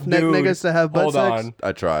finding buff neck Dude, niggas to have butt hold sex. on.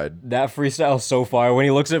 I tried. That freestyle so far. When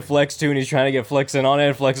he looks at Flex too, and he's trying to get Flex in on it,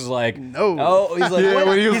 and Flex is like, No. Oh, he's like, Yeah, what?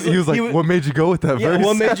 when he was like, what made you go with that Yeah, verse?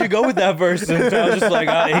 what made you go with that verse? And I was just like,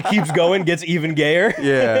 it keeps going, gets even gayer.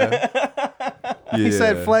 Yeah. He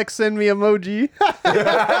said, Yeah. "Flex, send me emoji."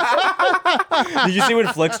 Did you see when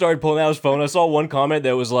Flex started pulling out his phone? I saw one comment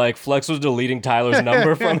that was like, Flex was deleting Tyler's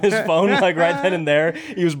number from his phone, like right then and there.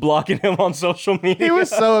 He was blocking him on social media. He was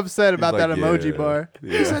so upset about He's that like, emoji yeah. bar.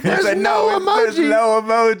 Yeah. He said, "There's no There's emoji." no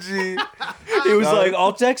emoji. He was like,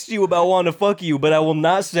 I'll text you about wanting to fuck you, but I will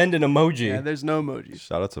not send an emoji. Yeah, there's no emojis.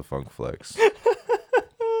 Shout out to Funk Flex.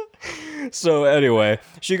 So anyway,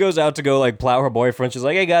 she goes out to go like plow her boyfriend. She's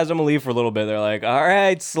like, hey guys, I'm gonna leave for a little bit. They're like, all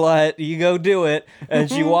right, slut, you go do it. And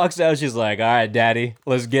she walks out. She's like, all right, daddy,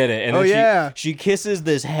 let's get it. And Oh, then yeah. she kisses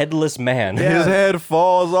this headless man. His head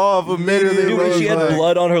falls off immediately. Dude, and she had Like-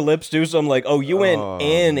 blood on her lips too. So I'm like, oh, you went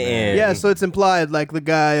in. Yeah, so it's implied like the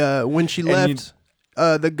guy when she left,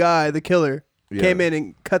 the killer came in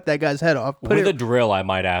and cut that guy's head off. With a drill, I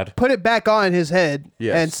might add. Put it back on his head,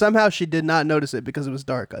 Yes. and somehow she did not notice it because it was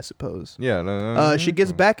dark, I suppose. Yeah, no. She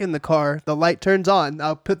gets back in the car. The light turns on.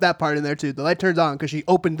 I'll put that part in there too. The light turns on because she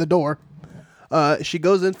opened the door. She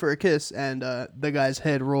goes in for a kiss, and the guy's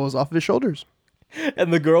head rolls off his shoulders.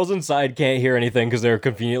 And the girls inside can't hear anything because they're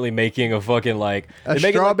conveniently making a fucking like A they make it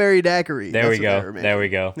like- strawberry daiquiri. There That's we what they go. were making. There we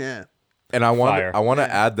go. Yeah. And I Fire. want to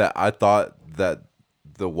add that I thought that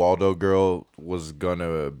the Waldo girl was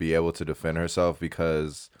gonna be able to defend herself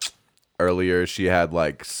because earlier she had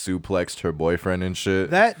like suplexed her boyfriend and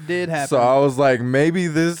shit. That did happen. So I was like, maybe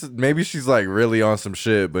she's like really on some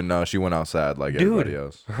shit, but no, she went outside like everybody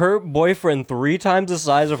else. Her boyfriend, 3 times the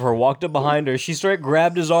size of her, walked up behind her. She straight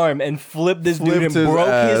grabbed his arm and flipped this dude Flipped and his broke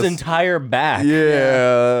his ass. entire back.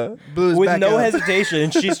 Yeah. Blew his With back no out. hesitation.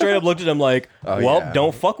 And she straight up looked at him like, well, yeah.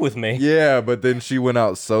 don't fuck with me. Yeah, but then she went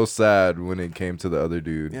out so sad when it came to the other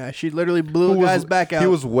dude. Yeah, she literally blew Who a was- guy's back out. He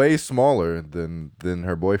was way smaller than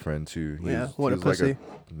her boyfriend too. He Yeah, was, what he a was like pussy.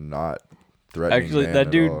 not threatening. Actually, man that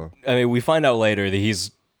at dude, all. I mean, we find out later that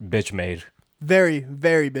he's bitch made very,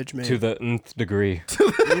 very bitch made. to the nth degree.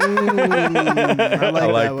 I I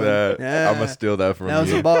like one. that. Yeah. I'm gonna steal that from That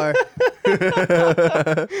was you. a bar.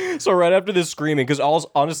 So right after this screaming, because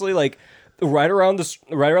honestly, like right around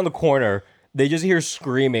the corner, they just hear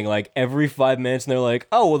screaming like every 5 minutes, and they're like,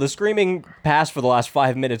 "Oh, well, the screaming passed for the last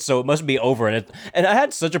 5 minutes, so it must be over." And I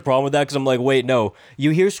had such a problem with that because I'm like, "Wait, no,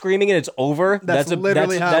 you hear screaming and it's over. That's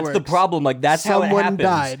literally how it that's the works. problem. Like that's how it Someone happens.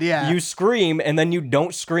 died, yeah. You scream and then you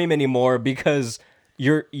don't scream anymore because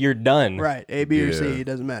you're done. Right. A, B, or Yeah. C. It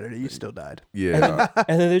doesn't matter. You still died. Yeah.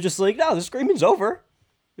 And then they're just like, "No, the screaming's over,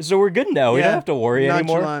 so we're good now. We don't have to worry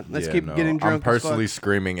anymore." Nonchalant. Let's Yeah, keep no. getting drunk. I'm as personally fuck.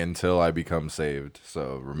 screaming until I become saved.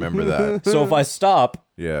 So remember that. So if I stop,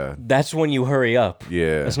 Yeah. that's when you hurry up.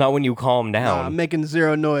 Yeah. It's not when you calm down. I'm making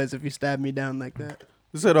zero noise if you stab me down like that.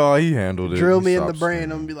 He said, "Oh, he handled it. Drill He me in the stopped brain.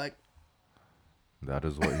 screaming." I'm gonna be like, That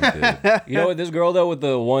is what he did. You know what? This girl, though, with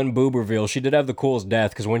the one boob reveal, she did have the coolest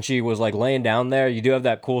death because when she was like laying down there, you do have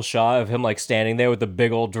that cool shot of him like standing there with the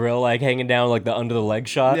big old drill like hanging down like the under the leg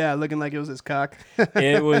shot. yeah, looking like it was his cock.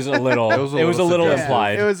 It was a little. It was a it was a little little suggestive.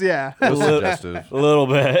 implied. It was, yeah. It was suggestive. a little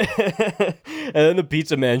bit. And then the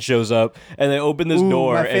pizza man shows up and they open this Ooh,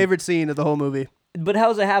 door. my and- favorite scene of the whole movie. but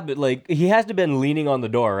how's it happen? Like he has to have been leaning on the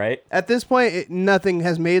door, right? At this point, nothing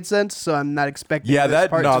has made sense, so I'm not expecting. Yeah, this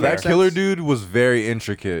part to make that sense. killer dude was very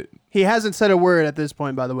intricate. He hasn't said a word at this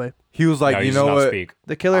point, by the way. He was like, No, he you does know not what? speak.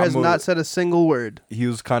 The killer has I'm a- not said a single word. He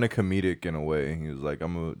was kind of comedic in a way. He was like,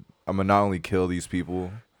 I'm gonna not only kill these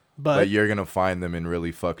people, But but you're gonna find them in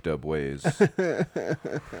really fucked up ways.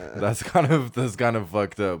 that's kind of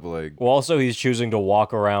fucked up. Like, Well, also he's choosing to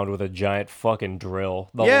walk around with a giant fucking drill,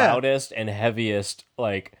 the Yeah. loudest and heaviest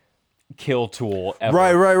like kill tool ever.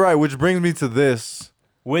 right. Which brings me to this.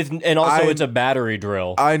 And also I- it's a battery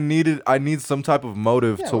drill. I need some type of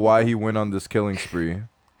motive to why he went on this killing spree.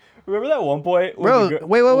 Remember that one point? Bro,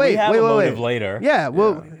 we have a motive later. Yeah,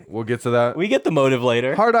 well, We'll get to that. We get the motive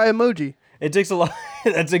later. heart eye emoji. It takes a lot.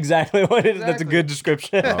 That's exactly what it is. That's a good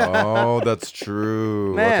description. Oh, that's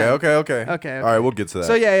true. Man. Okay. Okay. All right, we'll get to that.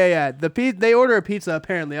 So yeah. They order a pizza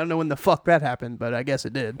apparently. I don't know when the fuck that happened, but I guess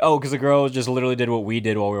it did. Oh, because the girl just literally did what we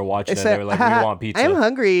did while we were watching it. They were like, "We want pizza." I'm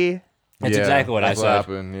hungry. That's exactly what I that's said.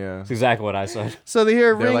 happened, yeah. That's exactly what I said. So they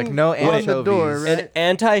hear a They're ring like, "No on the anchovies." door, right? An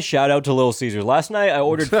anti shout out to Little Caesars. Last night I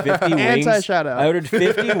ordered 50 wings. Anti-shout-out. I ordered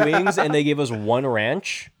 50 wings and they gave us one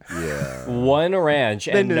ranch. Yeah. One ranch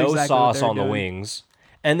and knew no exactly what sauce they were on the doing. wings.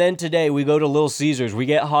 And then today we go to Little Caesars. We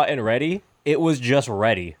get hot and ready. It was just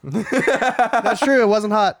ready. That's true. It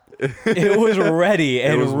wasn't hot. It was ready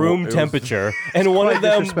and was- room it was- temperature. And one of quite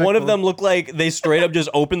them disrespectful. looked like they straight up just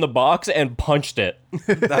opened the box and punched it.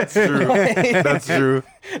 That's true. That's true.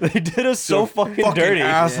 They did us so fucking dirty.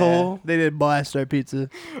 Asshole. They did blast our pizza.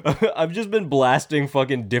 I've just been blasting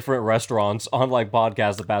fucking different restaurants on like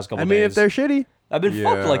podcasts the past couple I mean, days. if they're shitty. I've been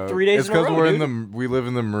fucked like 3 days It's in a row, we're dude. we live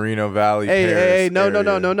in the Merino Valley. Hey, Paris no.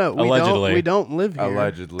 area. Allegedly. We don't live here.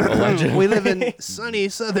 Allegedly. We live in sunny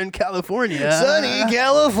Southern California.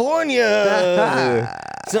 California.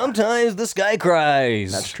 Sometimes the sky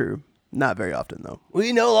cries. That's true. Not very often though.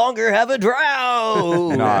 We no longer have a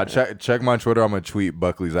drought. Nah, check my Twitter. I'm gonna tweet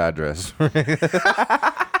Buckley's address.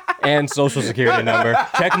 And social security number.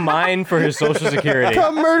 Check mine for his social security.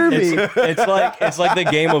 Come murder me. It's like the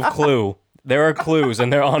game of Clue. There are clues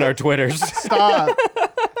and they're on our Twitters. Stop.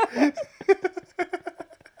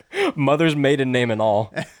 Mother's maiden name and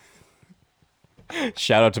all.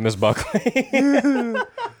 Shout out to Miss Buckley.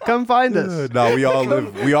 Come find us. No, we all live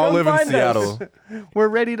in find us. Seattle. We're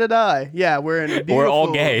ready to die. Yeah, we're in a beautiful, We're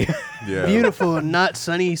all gay. Yeah. beautiful, not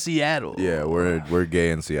sunny Seattle. Yeah, we're gay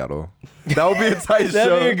in Seattle. That would be a tight show.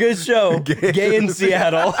 That'd be a good show. Gay in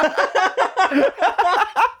Seattle.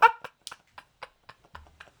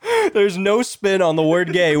 There's no spin on the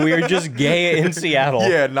word gay. We are just gay in Seattle.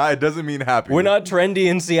 Yeah, nah, it doesn't mean happy. We're not trendy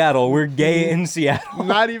in Seattle. We're gay in Seattle.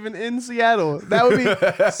 Not even in Seattle. That would be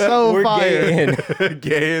so We're fire. gay in.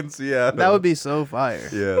 gay in Seattle. That would be so fire.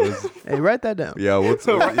 Yeah. Hey, write that down. Yeah. What's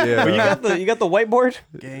You got the whiteboard?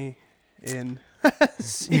 Gay in.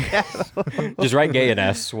 Just write gay in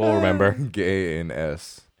S. We'll remember. gay in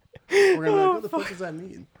S? We're gonna be like, what the fuck does that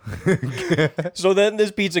mean? So then this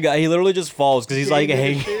pizza guy, he literally just falls because he's like,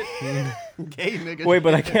 hey. Gay nigga. Wait,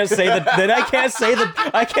 but I can't say that. Then I can't say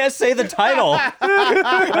the title.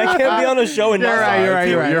 I can't be on a show and You're not. right, you're right,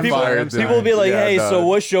 you're right. You're People- fired. People will be like, Yeah, "Hey, no. so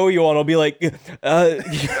what show are you on?" I'll be like, I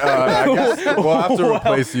guess we'll have to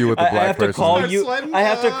replace you with a I black have to person. call you. I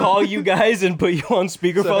have to call you guys and put you on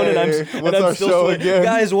speakerphone, and Hey, I'm what's and I'm our still show sweating. again?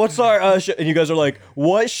 Guys, what's our show? And you guys are like,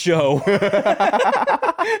 "What show?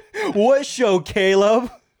 What show, Caleb?"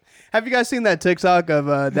 Have you guys seen that TikTok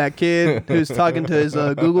of that kid who's talking to his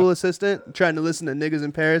Google assistant, trying to listen to niggas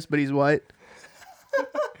in Paris, but he's white?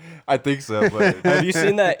 I think so. But Have you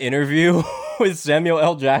seen that interview with Samuel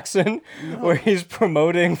L. Jackson where he's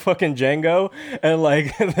promoting fucking Django and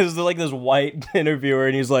like there's like this white interviewer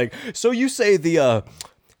and he's like, "So you say the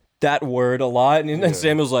that word a lot?" And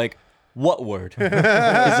Samuel's like, "What word?" He's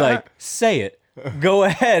like, "Say it. Go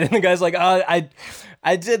ahead." And the guy's like,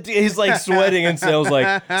 I did. He's like sweating and Samuel's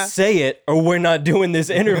like, "Say it or we're not doing this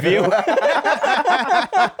interview." The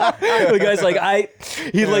guy's like,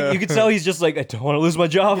 he's like, you can tell he's just like, "I don't want to lose my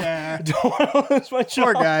job. Yeah. I don't want to lose my job."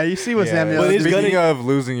 Poor guy. You see what Samuel But is. he's speaking gonna- of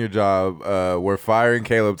losing your job, we're firing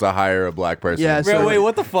Caleb to hire a black person. Yeah, so- Wait,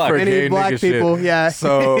 what the fuck? For Any gay black nigga shit. people, yeah.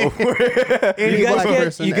 So Any You guys black can't.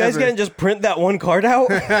 person You guys ever. can't just print that one card out.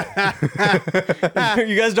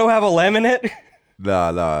 You guys don't have a laminate.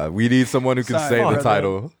 nah, we need someone who can Sorry, say the brother.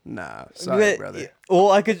 title. Nah, sorry, But- brother. Well,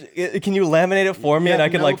 I could. Can you laminate it for me, You and I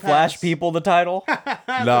have could no like flash pass. people the title?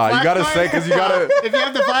 Nah, you gotta say because you gotta. If you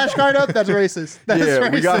have the flash card up, that's racist. That's Yeah,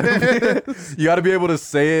 racist. we gotta. You gotta be able to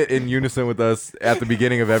say it in unison with us at the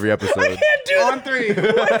beginning of every episode. Can't do On 3,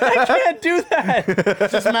 that. I can't do that.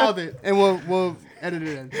 just mouth it, and we'll edit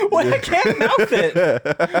it in. Wait, I can't mouth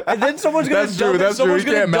it. And then someone's gonna That's dub true. it. That's true. Someone's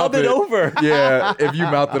You gonna can't dub mouth it over. Yeah, if you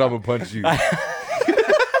mouth it, I'm gonna punch you.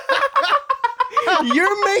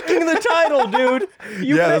 You're making the title, dude.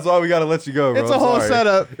 Yeah, that's why we gotta let you go, bro. It's a whole Sorry.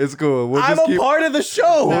 setup. It's cool. We'll I'm just a keep. part of the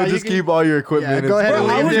show. We'll Nah, you just can- keep all your equipment. Yeah, go ahead It's and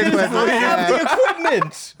cool. leave I the have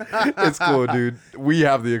equipment. the equipment. It's cool, dude. We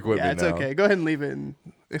have the equipment Yeah, it's now. okay. Go ahead and leave it. And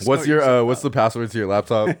What's your what's the password to your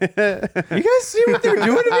laptop? You guys see what they're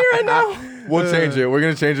doing to me right now? We'll change it. We're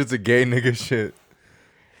gonna change it to gay nigga shit.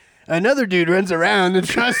 Another dude runs around and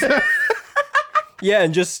tries to. Yeah,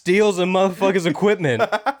 and just steals a motherfucker's equipment.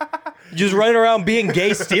 Just running around being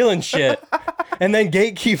gay, stealing shit, and then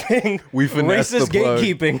gatekeeping. We finessed racist the plug.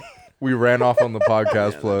 gatekeeping. We ran off on the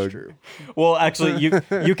podcast plug. True. Well, actually, you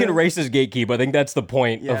can racist gatekeep. I think that's the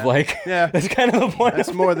point of like. Yeah. That's kind of the point.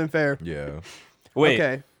 That's more than fair. Yeah. Wait,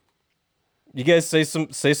 Okay. you guys say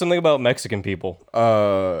something about Mexican people.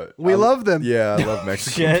 We love them. Yeah, I love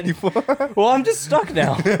Mexican Shit. people. Well, I'm just stuck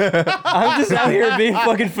now. I'm just out here being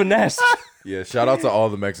fucking finessed. Yeah, shout out to all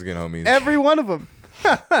the Mexican homies. Every one of them.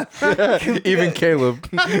 Even Caleb.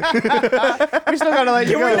 We still gotta let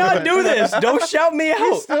you Can go. we not do this? Don't shout me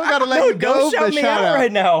out. Still gotta let No, you go. don't shout but me shout out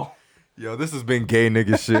right now. Yo, this has been gay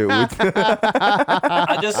nigga shit. With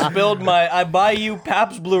I just spilled I buy you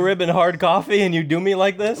Pabst Blue Ribbon hard coffee and you do me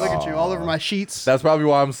like this? Look at you all over my sheets. That's probably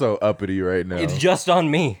why I'm so uppity right now. It's just on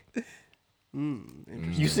me.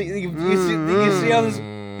 You see how this...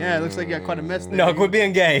 Yeah, it looks like you got quite a mess there. No, quit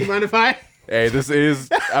being gay. Mind if I? Hey, this is.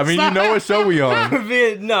 I mean, you know what show we on.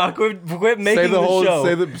 Quit making Say the whole. show.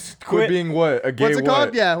 Say the. Quit being what a gay. What's it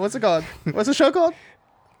called? Yeah, what's it called? What's the show called?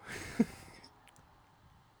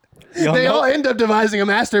 Yo, They no- all end up devising a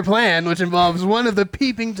master plan, which involves one of the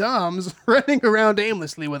peeping Toms running around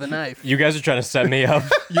aimlessly with a knife. You guys are trying to set me up.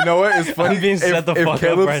 You know what? It's funny. I'm being set the if fuck up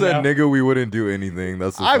Caleb right said now. nigga, we wouldn't do anything.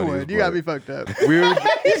 That's the I funniest would. You got part. me fucked up. We would.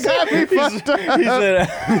 You got me fucked up. He said,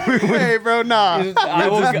 Hey, bro, nah. I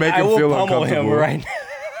will, just make I him will feel pummel him uncomfortable. right now.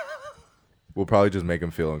 We'll probably just make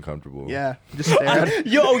him feel uncomfortable. Yeah, just stare at it.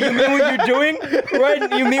 Yo, you mean what you're doing?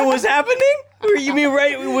 Right? You mean what's happening? Or you mean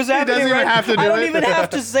right? What's happening? doesn't even right? have to I do don't it. even have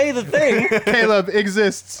to say the thing. Caleb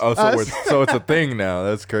exists. Oh, so Us. so it's a thing now.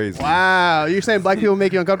 That's crazy. Wow, you're saying black people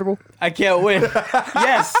make you uncomfortable? I can't win.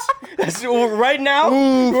 Yes. Right now.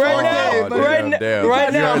 Ooh, right 4K, now. buddy. Right, Damn.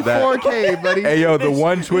 right You now. heard that. 4K, buddy. Hey, yo, the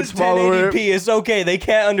one Twitch It's follower. 1080p. It's okay. They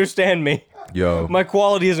can't understand me. Yo, My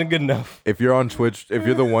quality isn't good enough. if you're on Twitch, if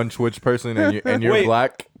you're the one Twitch person and you're Wait.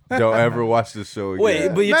 black, don't ever watch this show again. Wait,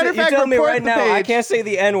 but Matter of you're fact, telling me report right the now I page. can't say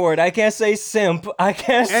the N-word. I can't say simp. I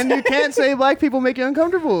can't say, And you can't say black people make you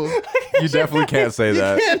uncomfortable. you definitely can't say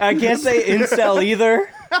that. I can't say incel either.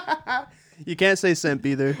 You can't say simp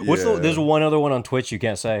either. What's Yeah. there's one other one on Twitch you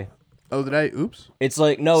can't say. Oh, did I? Oops. It's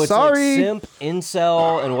like no, it's Sorry. like simp,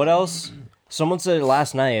 incel, and what else? Someone said it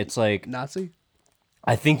last night. It's like Nazi?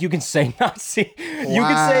 I think you can say Nazi. You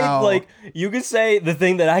can say Wow. like you can say the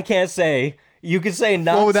thing that I can't say. You can say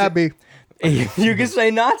Nazi. What would that be? You can say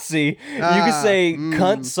Nazi. You can say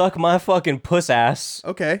cunt, suck my fucking puss ass.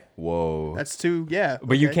 Okay. Whoa, That's two, yeah.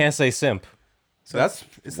 But you okay. can't say simp. that's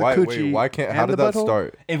it's the why. coochie Wait, why can't? and How the did that butthole?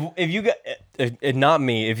 start? If you got not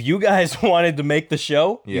me, if you guys wanted to make the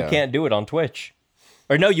show, you Yeah. can't do it on Twitch.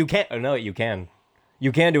 Or no, you can't. Or no, you can.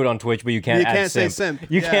 You can do it on Twitch, but you can't. You add can't say simp.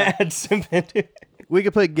 simp, You yeah. can't add simp into it. We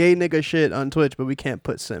could put gay nigga shit on Twitch, but we can't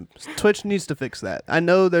put simp. Twitch needs to fix that. I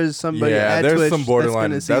know there's somebody Yeah, at there's Twitch some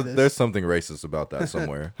borderline. that's gonna see this. There's something racist about that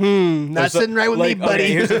somewhere. Not sitting right with me, Like,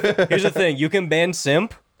 buddy. okay, here's the thing: you can ban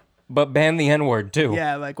simp, but ban the N word too.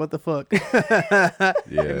 Yeah, like what the fuck? Yeah,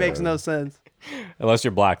 It makes no sense. Unless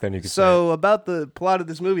you're black, then you can. So about the plot of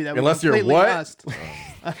this movie that Unless we you're completely what? lost.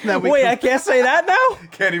 That we say. Wait, I can't say that now.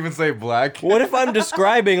 Can't even say black. What if I'm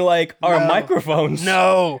describing like our microphones?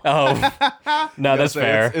 No. Oh, no, that's Say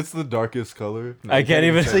fair. It's the darkest color. No, I you can't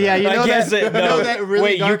even. So yeah, you I know can't that- say you no. know that really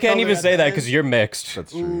Wait, you dark can't color even at say the that end? because you're mixed.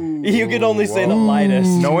 That's true. You can only say the Whoa.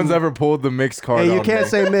 lightest. No one's ever pulled the mixed card. Hey, you on can't me.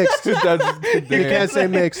 say mixed. You That's, can't say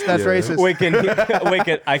mixed. That's Yeah. racist. Wait,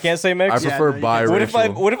 I can't say I mixed. prefer no, you can't.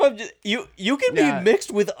 biracial. What if I'm just, you can Yeah. be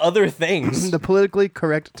mixed with other things. The politically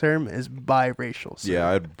correct term is biracial. So,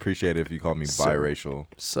 Yeah, I'd appreciate it if you called me biracial.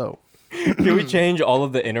 So Can we change all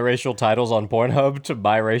of the interracial titles on Pornhub to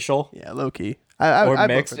biracial yeah, low key. I or I'd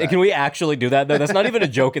vote mixed? for that. Can we actually do that though? That's not even a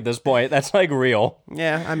joke at this point. That's like real.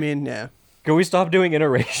 Yeah, I mean, yeah. Can we stop doing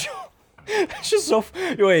interracial? It's just so.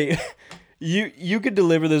 Wait, you could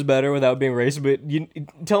deliver this better without being racist, but you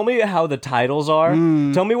tell me how the titles are.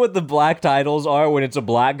 Tell me what the black titles are when it's a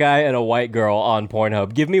black guy and a white girl on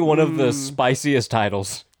Pornhub. Give me one of the spiciest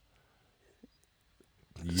titles.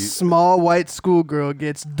 Small white schoolgirl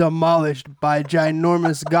gets demolished by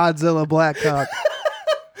ginormous Godzilla blackcock.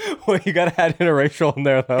 Well, you gotta add interracial in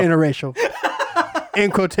there though. Interracial.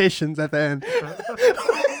 In quotations at the end.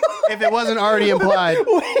 If it wasn't already implied.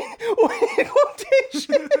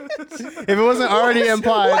 Quotation. If it wasn't already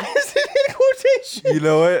implied. Why is it in quotation? You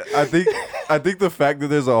know what? I think the fact that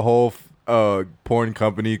there's a whole porn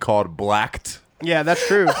company called Blacked, Yeah, that's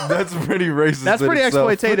true. that's pretty racist. That's in pretty itself.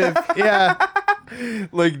 exploitative. Yeah.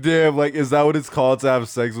 Like, damn, like, is that what it's called to have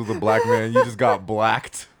sex with a black man? You just got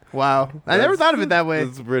blacked. Wow. I never thought of it that way.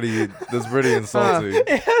 That's pretty insulting. It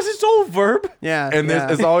has its own verb. Yeah. And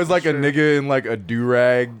yeah. it's always like Sure. a nigga in like a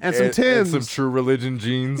do-rag And some Timbs. some True Religion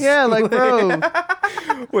jeans. Yeah, like, bro.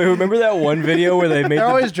 Wait, remember that one video where they made They're the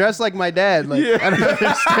always dressed like my dad. Like, I don't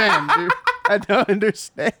understand, dude. I don't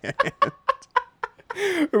understand.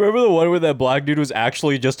 Remember the one where that black dude was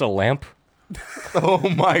actually just a lamp? Oh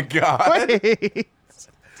my god. Wait.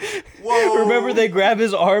 Whoa. Remember they grab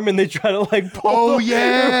his arm and they try to like pull Oh, him?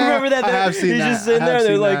 yeah. Remember that? I have seen He's that. just sitting I there have and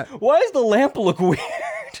they're seen like, that. why does the lamp look weird?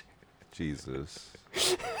 Jesus.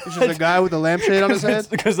 It's just a guy with a lampshade on his head.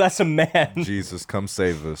 Because that's a man. Jesus, come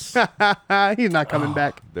save us. He's not coming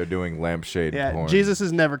back. They're doing lampshade Yeah, porn. Jesus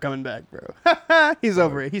is never coming back, bro. He's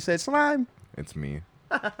over it. He said slime. It's me.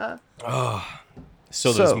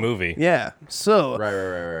 So this movie. Yeah. So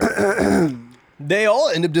Right. They all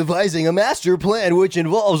end up devising a master plan which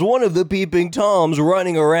involves one of the peeping toms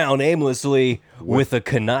running around aimlessly with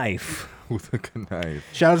a knife. With a knife.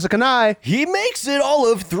 shout out to Kanai. He makes it all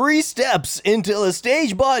of 3 steps until a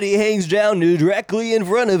stage body hangs down directly in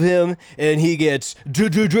front of him and he gets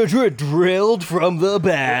drilled from the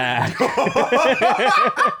back.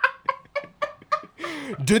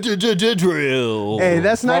 Drill. Hey,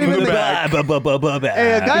 that's not From even the the back.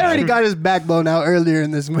 Hey, a guy already got his back blown out earlier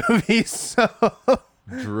in this movie, so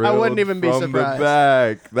Drilled wouldn't even be from surprised. the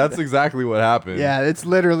back. That's exactly what happened. yeah, it's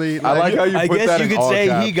literally. I like how you I put guess that you in could all say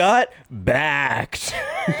caps. he got backed.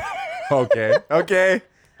 Okay. Okay.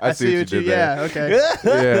 I see what you did there. Yeah, okay.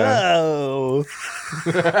 Yeah. Oh.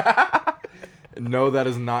 No, that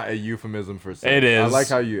is not a euphemism for sex. It is. I like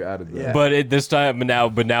how you added that. Yeah. But this time, now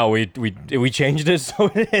we changed it, so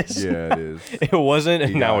it is. Yeah, it is. It wasn't,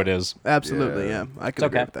 and You now got it it. is. Absolutely, Yeah. yeah. I can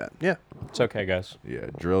It's agree okay. with that. Yeah. It's okay, guys. Yeah,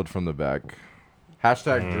 drilled from the back.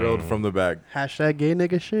 Hashtag drilled from the back. Hashtag gay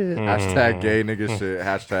nigga shit. Hashtag gay nigga shit.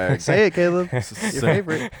 Hashtag. Say it, Caleb. Your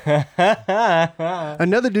favorite.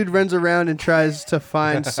 Another dude runs around and tries to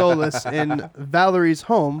find solace in Valerie's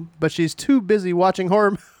home, but she's too busy watching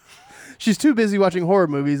horror. She's too busy watching horror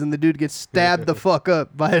movies, and the dude gets stabbed the fuck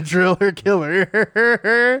up by a driller killer.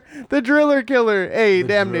 The driller killer. Hey,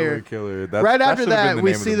 damn Driller near. Killer. That, Right that after should've been that, the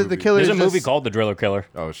we name of see the that the movie. killer There's is a movie just called The Driller Killer.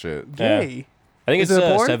 Oh shit. gay. I think Is it's it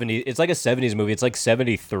a a porn? 70s. It's like a 70s movie. It's like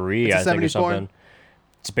 73, It's a I think, or 70s porn? something.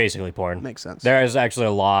 It's basically porn. Makes sense. There is actually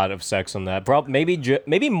a lot of sex in that.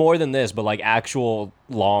 Maybe more than this, but like actual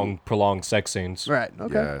long, prolonged sex scenes. Right.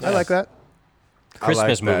 Okay. Yes. I like that. Christmas I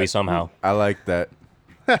like movie that. somehow. I like that.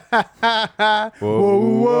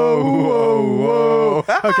 whoa.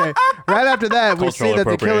 Okay. Right after that, we see Cultural that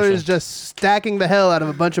the killer appropriation. is just stacking the hell out of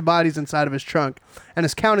a bunch of bodies inside of his trunk and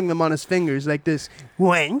is counting them on his fingers like this.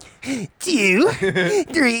 1, 2,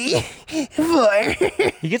 3, 4.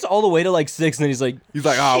 He gets all the way to like 6, and then he's like, He's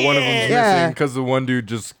like, one of them's Yeah. missing because the one dude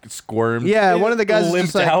just squirmed. Yeah, one of the guys is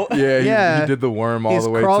limped just like, out. Yeah, he did the worm all He's the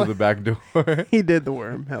way crawling- to the back door. He did the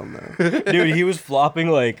worm. Hell no. Dude, he was flopping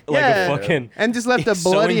like Yeah. a fucking. And just left a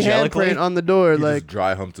So bloody angelically. handprint on the door. He Like, just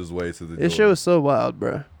dry humped his way to the door. this shit was so wild,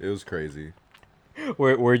 bro. It was crazy.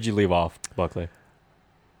 Where'd you leave off, Buckley?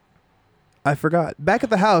 I forgot. Back at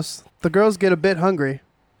the house, the girls get a bit hungry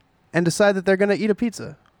and decide that they're going to eat a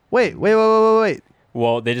pizza. Wait. Well,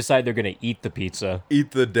 they decide they're gonna eat the pizza.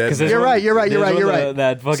 Eat the dead. 'Cause man. there's You're one- right. there's one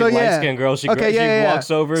That fucking So, yeah. light-skinned girl. She Okay, she walks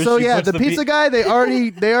over. So she yeah, puts the pizza guy, they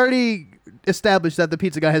already established that the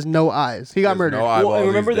pizza guy has no eyes. He got There's murdered. no eyeball, Well, and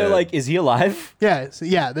remember he's they're dead. like, is he alive?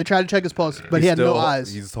 Yeah, they tried to check his pulse, but he had no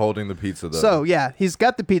eyes. He's holding the pizza though. So yeah, he's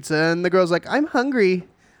got the pizza, and the girl's like, "I'm hungry,"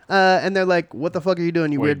 and they're like, "What the fuck are you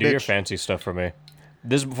doing, you Wait, weird do your bitch?" fancy stuff for me.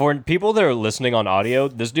 This for people that are listening on audio.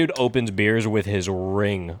 This dude opens beers with his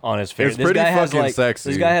ring on his finger. It's This pretty guy has fucking like, sexy.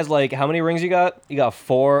 This guy has like how many rings you got? You got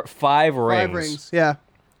 5 rings. 5 rings. Yeah,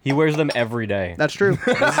 He wears them every day. that's true.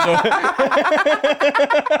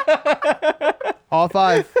 All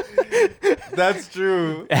 5. That's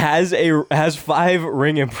true. has 5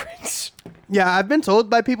 ring imprints. Yeah, I've been told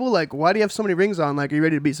by people like, "Why do you have so many rings on? Like, are you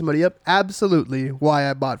ready to beat somebody up?" Absolutely, why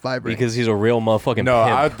I bought 5 rings. Because he's a real motherfucking No,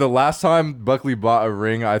 pimp. the last time Buckley bought a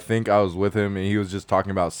ring, I think I was with him and he was just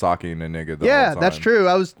talking about socking a nigga. The yeah, whole time. that's true.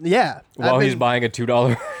 While I've he's been- buying a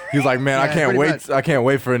 $2. He was like, man, I Yeah, can't pretty wait. much. I can't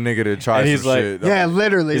wait for a nigga to try And some he's like- shit. Yeah,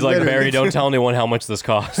 literally. He's like, literally. Barry, don't tell anyone how much this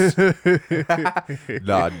costs.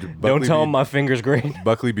 Nah, Don't tell him my finger's green.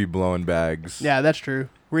 Buckley be blowing bags. Yeah, that's true.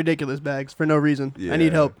 Ridiculous bags for no reason. I need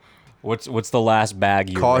Yeah. help. What's the last bag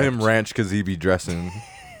you Call ripped? him Ranch because he be dressing.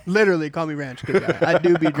 Literally, call me Ranch. 'Cause I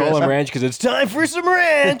do be Call him dressed. ranch because it's time for some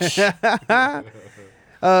ranch.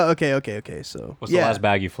 Okay. So What's yeah. the last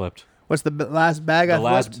bag you flipped? What's the last bag I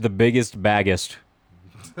flipped? The biggest baggest.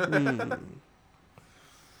 I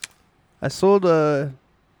sold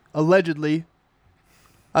allegedly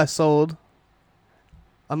I sold.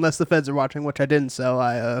 Unless the feds are watching, which I didn't sell.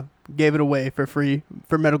 I gave it away for free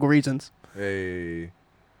for medical reasons. Hey.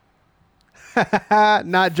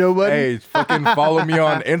 Not Joe Budden. Hey, fucking follow me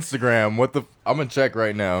on Instagram. What the? I'm gonna check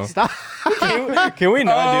right now. Can we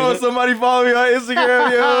not Oh, do this? somebody follow me on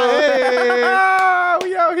Instagram, yo. Hey,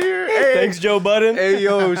 we out here. Hey. Thanks, Joe Budden. Hey,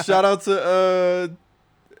 yo, shout out to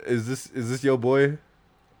Is this your boy?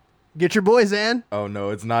 Get your boy, Zan. Oh no,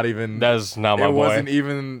 it's not even. That's not my it boy. wasn't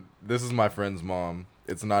even. This is my friend's mom.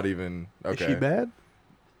 It's not even. Okay. Is she bad?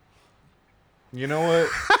 You know what?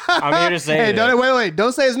 I'm here to say Hey, that. don't wait.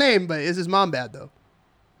 Don't say his name. But is his mom bad though?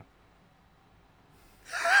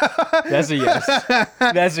 That's a yes.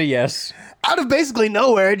 That's a yes. Out of basically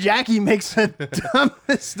nowhere, Jackie makes the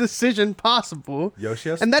dumbest decision possible. Yo, she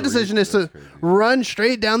has And that 3. decision is That's to crazy. run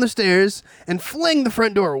straight down the stairs and fling the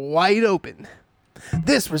front door wide open.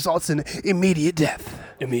 This results in immediate death.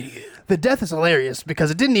 Immediate. The death is hilarious because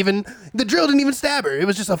the drill didn't even stab her. It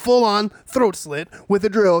was just a full-on throat slit with a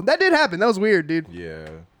drill. That did happen. That was weird, dude. Yeah.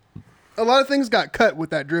 A lot of things got cut with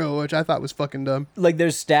that drill, which I thought was fucking dumb. Like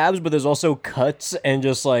there's stabs, but there's also cuts and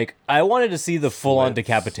just like I wanted to see the full on Slits.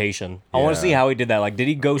 decapitation. I want to Yeah. see how he did that. Like, did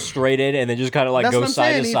he go straight in and then just kind of like That's go what I'm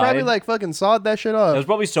side saying. to He side? probably like fucking sawed that shit It was off.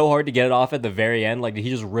 probably so hard to get it off at the very end. Like, did he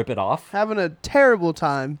just rip it off? Having a terrible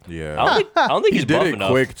time. Yeah. I don't think He he's did buff it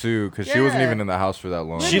enough. quick too, because she wasn't Yeah. even in the house for that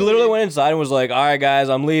long. She literally went inside and was like, "All right, guys,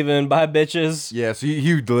 I'm leaving. Bye, bitches." Yeah, so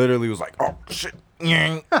he literally was like, "Oh shit."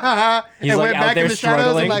 Yeah. He's and like went out back there in the shadows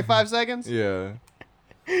struggling. in like 5 seconds. Yeah.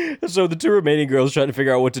 So the two remaining girls try to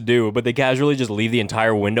figure out what to do, but they casually just leave the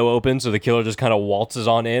entire window open, so the killer just kind of waltzes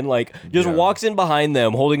on in, like just Yeah. walks in behind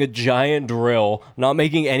them holding a giant drill, not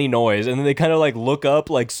making any noise, and then they kind of like look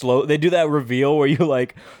up like slow. They do that reveal where you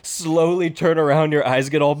like slowly turn around, your eyes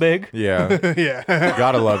get all big, Yeah. Yeah.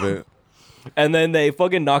 Gotta love it. and then they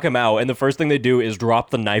fucking knock him out, and the first thing they do is drop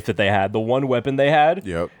the knife that they had, the one weapon they had.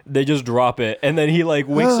 Yep. They just drop it, and then he like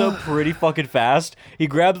wakes up pretty fucking fast. He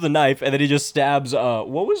grabs the knife, and then he just stabs, what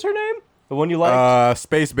was her name? The one you liked?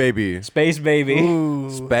 Space Baby. Space Baby.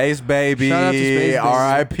 Space Baby. Shout out to Space Baby.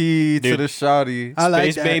 R.I.P. to Dude. the shawty. I like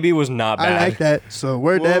Space that. Baby was not bad. I like that. So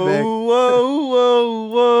word that back. Whoa,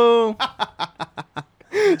 whoa, whoa.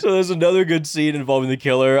 So there's another good scene involving the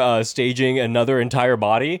killer staging another entire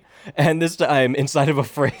body, and this time inside of a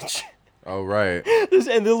fridge. Oh, right.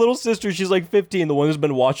 And the little sister, she's like 15, the one who's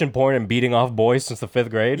been watching porn and beating off boys since the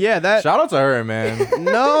 5th grade. Yeah, that. Shout out to her, man.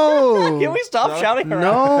 No. Can we stop shouting her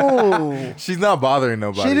out? No. She's not bothering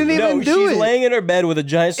nobody. She didn't No, even do she's it. laying in her bed with a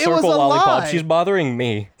giant It was circle a lollipop. lie. She's bothering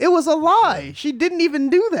me. It was a lie. She didn't even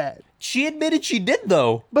do that. She admitted she did,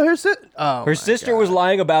 though. But her sister. Oh. Her sister was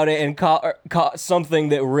lying about it and caught something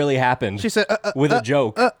that really happened She said. with a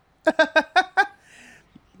joke.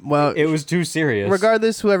 Well, It was too serious.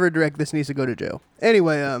 regardless, whoever directed this needs to go to jail.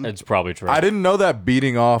 Anyway, It's probably true. I didn't know that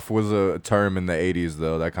beating off was a term in the 80s,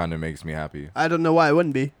 though. That kind of makes me happy. I don't know why it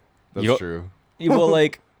wouldn't be. That's You don't- true. Well,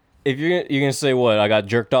 like, if you're gonna say what, I got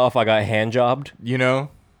jerked off, I got hand jobbed, You know?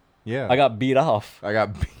 Yeah. I got beat off. I got.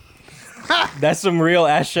 That's some real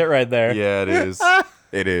ass shit right there. Yeah, it is.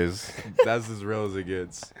 It is. That's as real as it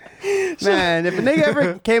gets. Man, if a nigga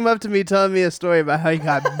ever came up to me telling me a story about how he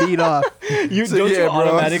got beat off, You So, don't yeah, you bro, I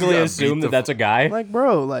automatically got assume beat that the that's a guy? like,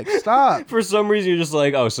 bro, like, stop. For some reason, you're just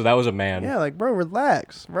like, oh, so that was a man. Yeah, like, bro,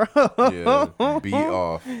 relax, bro. Yeah. Beat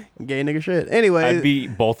off. Gay nigga shit. Anyway, I'd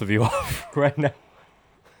beat both of you off right now.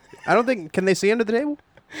 I don't think. Can they see under the table?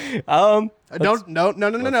 Let's- No. Let's No.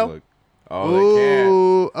 look. Oh, they can't.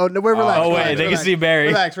 Ooh. Oh no, we're relaxed. Oh wait, relax, they can relax. see Barry.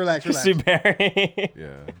 Relax. They can see Barry.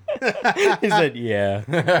 Yeah. He said,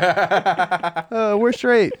 "Yeah." We're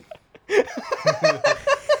straight.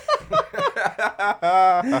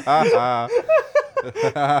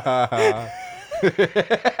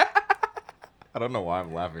 I don't know why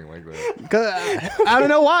I'm laughing like that. 'Cause I don't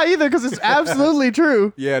know why either, because it's absolutely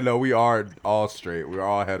true. Yeah, no, we are all straight. We're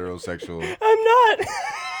all heterosexual. I'm not.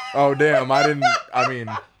 Oh, damn. I mean,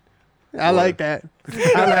 I like that.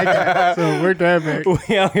 I like that. So we're perfect.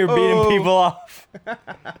 We out here beating people off.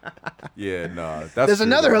 yeah, no. That's There's true,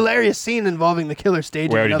 another though. hilarious scene involving the killer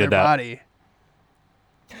staging We already another did that. body.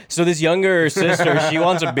 So this younger sister, she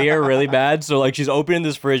wants a beer really bad. So like she's opening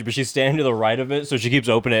this fridge, but she's standing to the right of it. So she keeps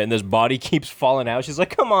opening it, and this body keeps falling out. She's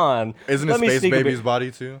like, "Come on, Isn't it let me Space sneak a Baby's bit."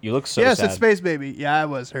 body, too? You look so Yes, sad. it's Space Baby. Yeah, I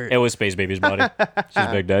was hurt. It was Space Baby's body. She's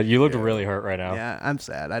big dead. You looked really hurt right now. Yeah, I'm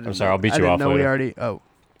sad. I didn't sorry, know- I'll beat I you didn't off know we later. already. Oh,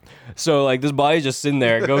 So like this body's just sitting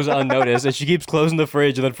there, it goes unnoticed, and she keeps closing the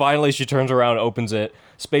fridge, and then finally she turns around, opens it.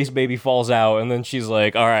 Space Baby falls out, and then she's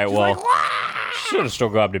like, "All right, well, should have still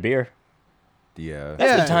grabbed a beer." Yeah. That's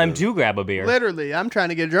Yeah. the time to grab a beer. Literally, I'm trying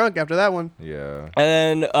to get drunk after that one. Yeah.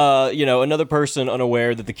 And then, another person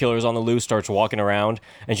unaware that the killer's on the loose starts walking around,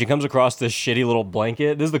 and she comes across this shitty little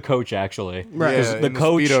blanket. This is the coach, actually. Right. Yeah, The in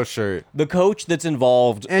coach- Speedo shirt. The coach that's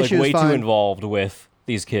involved, And like she was way too fine. involved with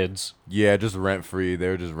these kids, Yeah, just rent free. They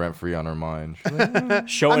were just rent free on her mind.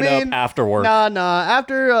 showing I mean, up after work. Nah.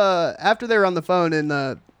 After they were on the phone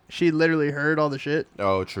and she literally heard all the shit,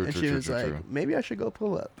 Oh, true, and true, she true, was true, like, true. maybe I should go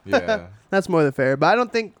pull up. Yeah. That's more than fair. But I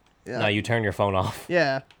don't think. Yeah. Now you turn your phone off.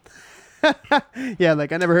 Yeah. Yeah,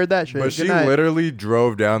 like I never heard that shit. But Good she night. literally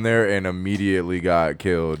drove down there and immediately got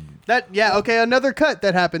killed. Another cut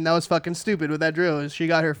that happened that was fucking stupid with that drill is she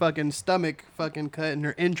got her fucking stomach fucking cut and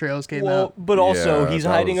her entrails came Well, out. but also Yeah, he's that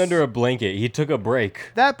hiding was- under a blanket. He took a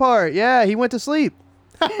break. That part, yeah, he went to sleep.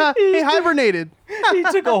 He hibernated. He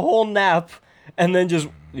took a whole nap, and then just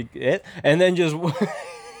Yeah,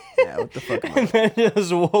 what the fuck? and then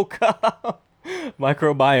just woke up.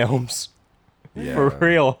 Microbiomes. Yeah. For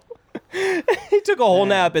real. He took a whole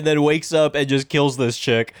nap and then wakes up and just kills this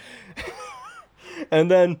chick. And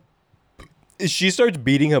then she starts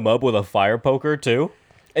beating him up with a fire poker too.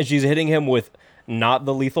 And she's hitting him with not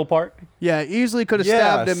the lethal part. Yeah, easily could have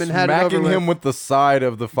stabbed him and had it over smacking with. him with the side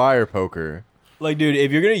of the fire poker. Like, dude,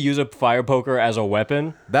 if you're gonna use a fire poker as a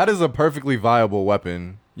weapon, That is a perfectly viable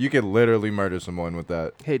weapon. You could literally murder someone with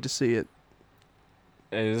that. Hate to see it.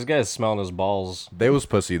 this guy's smelling his balls. They was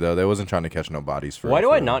pussy though. They wasn't trying to catch no bodies for. Why do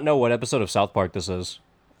for I not know what episode of South Park this is?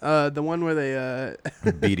 The one where they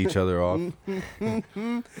beat each other off?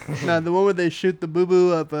 no, the one where they shoot the boo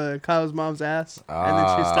boo up Kyle's mom's ass, and then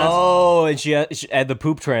she starts. Oh, and she had the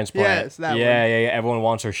poop transplant. Yes, that yeah, one. yeah. Everyone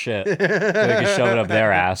wants her shit. So they can shove it up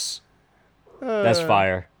their ass. That's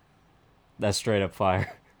fire. That's straight up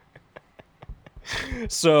fire.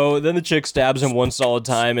 So then the chick stabs him one solid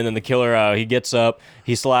time, and then the killer, he gets up,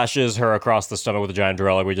 he slashes her across the stomach with a giant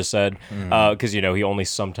drill, like we just said, because he only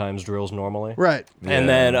sometimes drills normally. Right. And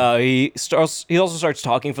Yeah. then he also starts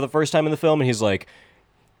talking for the first time in the film, and he's like,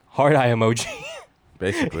 hard eye emoji. He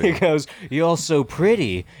Basically. goes, "You're all so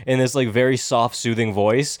pretty," in this like very soft, soothing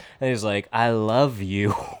voice, and he's like, "I love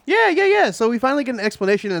you." Yeah. So we finally get an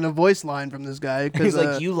explanation and a voice line from this guy because He's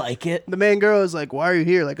like, "You like it?" the main girl is like, "Why are you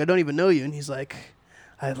here? Like, I don't even know you." And he's like,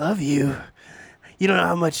 "I love you. You don't know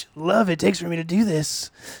how much love it takes for me to do this.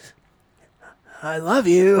 I love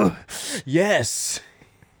you." Yes.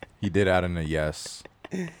 He did add in a yes.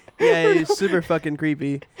 Yeah, he's super fucking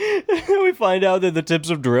creepy. We find out that the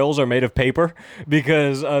tips of drills are made of paper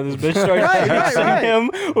because this bitch starts Right. chasing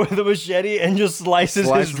him with a machete and just slices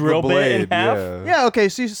Slices his the drill bit in blade, half. yeah. Yeah, okay,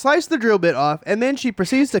 so she sliced the drill bit off, and then she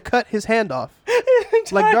proceeds to cut his hand off.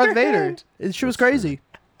 Like Darth Vader. hand. She was crazy.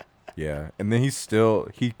 Yeah. And then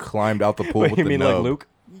he climbed out the pool Wait, with you the mean nub. like Luke?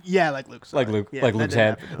 Yeah, like Luke. Sorry. Like Luke? Yeah, like that Luke's did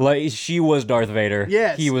hand? happen. Like she was Darth Vader.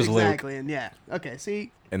 Yes, he was exactly, and yeah. Okay,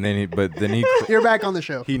 see, And then he you're back on the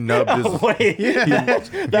show. he nubbed his Luke. Wait,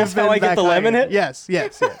 that's You've how been I get back the higher. lemon hit? Yes,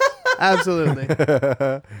 absolutely.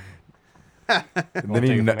 and then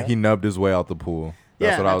take it from there. he nubbed his way out the pool.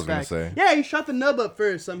 That's what I was gonna say. Yeah, he shot the nub up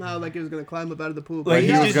first somehow, like he was gonna climb up out of the pool. Like he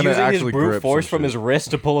he's was just gonna using his actually brute grip force some from his shit. wrist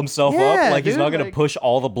to pull himself Yeah, up. Like he's not dude, gonna like- push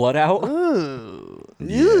all the blood out.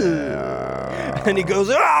 And he goes,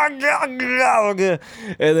 "Ah, gah, gah, gah."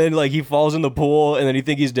 And then like he falls in the pool, and then he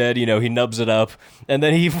think he's dead. He nubs it up, and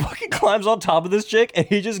then he fucking climbs on top of this chick, and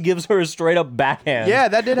he just gives her a straight up backhand. Yeah,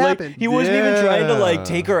 that did Like, happen. He wasn't even trying to like Yeah.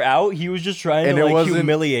 take her out. He was just trying And to it like wasn't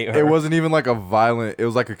humiliate her. It wasn't even like a violent. It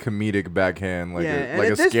was like a comedic backhand, like Yeah, and like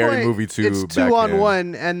at a this scary point, movie too. It's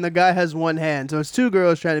 2-on-1, and the guy has one hand, so it's two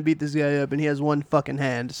girls trying to beat this guy up, and he has one fucking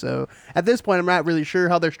hand. So at this point, I'm not really sure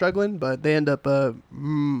how they're struggling, but they end up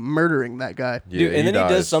murdering that guy. Yeah, Dude, and then he does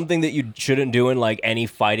dies. something that you shouldn't do in like any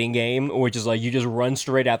fighting game, which is like you just run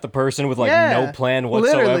straight at the person with like Yeah, no plan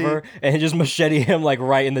whatsoever, literally. and just machete him like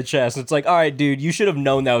right in the chest. It's like, all right, dude, you should have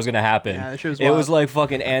known that was gonna happen. Yeah, that shit was it was wild. like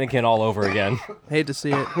fucking Anakin all over again. Hate to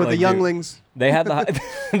see it with the Like, dude. younglings. They had the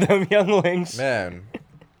them younglings. Man,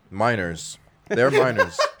 minors. They're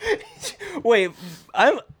minors. Wait,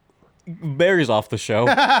 Barry's off the show.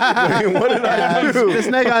 what did I do? This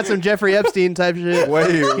nigga on some Jeffrey Epstein type shit. Wait.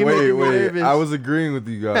 making me nervous. I was agreeing with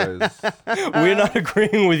you guys. We're not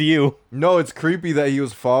agreeing with you. No, it's creepy that he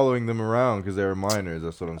was following them around because they were minors.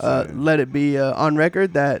 That's what I'm saying. Let it be on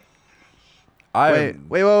record that. I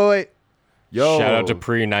Wait. yo Shout out to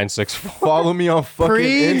Pre 964. follow me on fucking Pre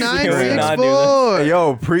Instagram. Not do 964. Hey,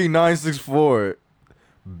 yo, pre 964.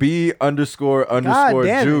 B __ God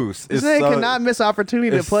damn juice. it. This It's nigga so- cannot miss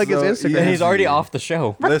opportunity to it's plug his so Instagram. And he's already easy. off the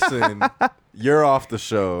show. Listen, you're off the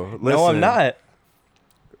show. Listen, No, I'm not.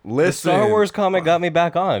 The Listen. Star Wars comic got me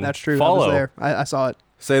back on. That's true. I Follow. was there. I saw it.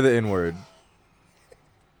 Say the N word.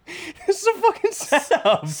 This is a fucking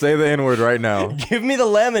setup. Say the N word right now. Give me the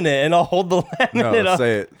laminate and I'll hold the laminate No, up.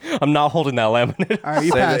 say it. I'm not holding that laminate. All right,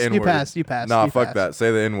 you Say the passed. You N-word. passed. You passed. Nah, you fuck passed. that.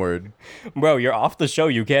 Say the N word. Bro, you're off the show.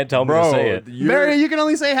 You can't tell me to Bro, say it. Barry, you can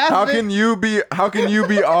only say half how of it. can you be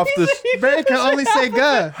off the Barry can only say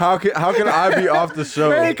 "guh." how can I be off the show?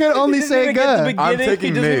 Barry can only He doesn't say even get the "guh." beginning. He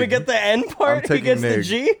taking doesn't even Nig. get the end part. I'm He taking gets the Nig.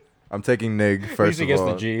 G. I'm taking Nig At first least he of gets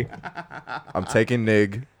all. the G. I'm taking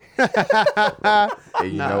Nig. Hey,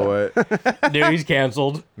 you know what? Dude, he's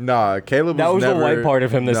canceled. Nah, Caleb That was the never, white part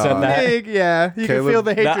of him that said that. Big, yeah. You can Caleb- feel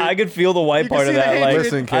the hatred. I could feel the white You can part of see the that. hatred. Like,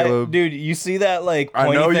 Listen, Caleb. dude, you see that like I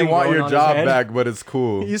pointy know you thing want growing your on his job hand? back, but it's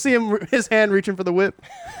cool. You see him, his hand reaching for the whip.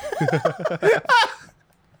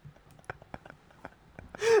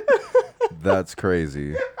 That's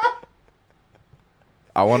crazy.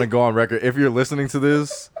 I want to go on record. If you're listening to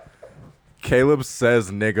this, Caleb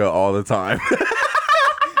says nigga all the time.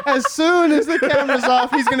 As soon as the camera's off,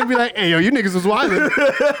 he's gonna be like, "Hey, yo, you niggas was wildin'."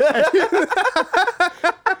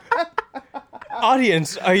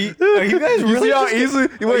 Audience, are you guys You really see how just- easily?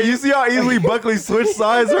 Wait, you see how easily Buckley switched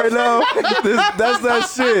sides right now? That's that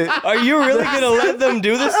shit. Are you really gonna let them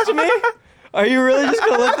do this to me? Are you really just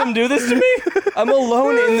gonna let them do this to me? I'm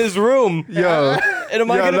alone in this room. Yo, And am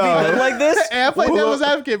I Yeah, gonna no. be done like this? Hey, I played devil's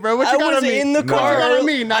advocate, bro. What I you got was on me? in the What car. you got on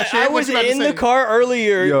me? Not shit. I What was you about to in say? the car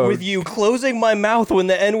earlier Yo. with you closing my mouth when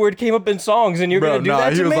the N word came up in songs, and you're bro, gonna do nah.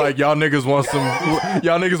 that He to was me? like, y'all niggas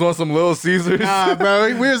want some Little Caesars. Nah, bro.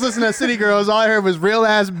 We was listening to City Girls. All I heard was real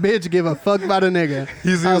ass bitch give a fuck about a nigga.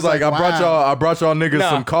 He was like, I brought y'all niggas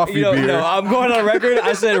some coffee you know, beer. No, I'm going on record.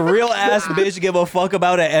 I said real ass bitch give a fuck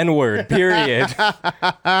about an N word. Period.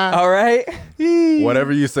 All right.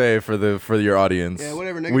 Whatever you say for your audience. Yeah,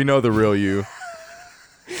 whatever, nigga. We know the real you.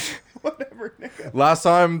 Whatever, nigga. Last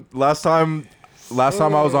time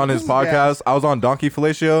I was on his podcast, I was on Donkey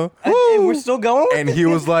Fellatio, And we're still going. With and he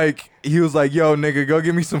was like, yo, nigga, go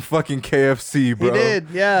get me some fucking KFC, He bro. did,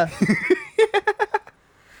 yeah.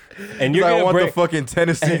 and He's you're like, I gonna want bring. the fucking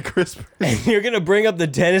Tennessee crisp. And you're gonna bring up the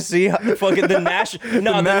Tennessee, fucking the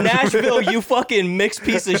Nashville, you fucking mixed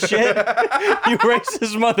piece of shit, you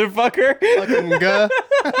racist motherfucker. Fucking guh.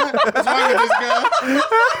 What's wrong with this guy?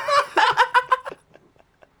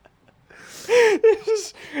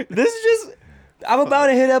 This is just. I'm about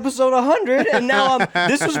to hit episode 100, and now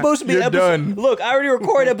this was supposed to be You're episode. done. Look, I already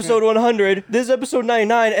recorded episode 100. This is episode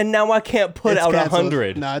 99, and now I can't put It's out canceled.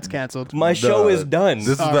 100. Nah, it's canceled. My show is done. This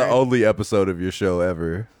is the Sorry. only episode of your show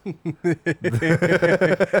ever.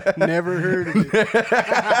 Never heard of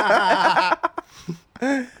it.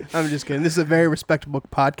 I'm just kidding. This is a very respectable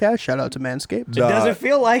podcast. Shout out to Manscaped. It doesn't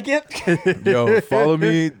feel like it. Yo, follow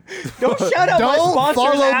me. Don't shout out my Don't sponsors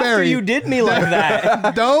follow after Barry. you did me like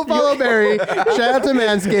that. Don't follow Barry. Shout out to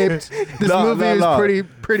Manscaped. This No, movie no, no. is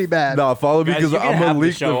pretty bad. Nah, follow me Guys, because you can I'm have gonna the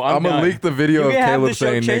leak show. I'm done. leak the video You of can have Caleb the show,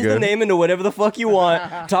 saying change the nigga. name into whatever the fuck you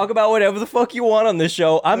want. Talk about whatever the fuck you want on this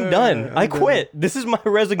show. I'm done. I quit. This is my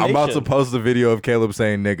resignation. I'm about to post the video of Caleb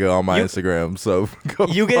saying nigga on my You- Instagram. So go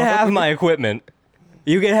You can follow have me. my equipment.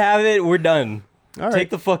 You can have it. We're done. All right. Take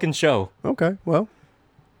the fucking show. Okay. Well.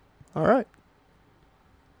 All right.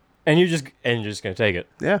 And you're just gonna take it.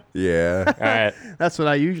 Yeah. Yeah. All right. That's what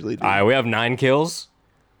I usually do. All right. We have 9 kills.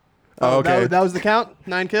 Oh, okay. That was the count.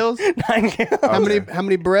 9 kills. 9 kills. How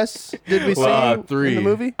many breasts did we see Well, 3. in the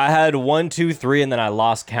movie? I had 1, 2, 3, and then I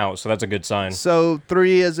lost count. So that's a good sign. So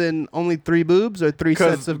 3 as in only 3 boobs or 3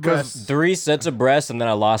 sets of 'cause- breasts? 3 sets of breasts, and then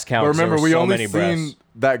I lost count. But 'cause there remember, were we so only many seen breasts.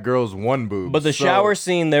 that girl's one boob. But the so- shower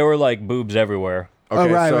scene, there were like boobs everywhere. Okay,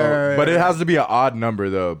 Oh, right, so, right, but it right. has to be an odd number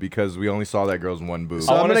though because we only saw that girl's one boob.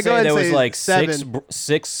 So I I'm want to gonna go say ahead there and was say like 7.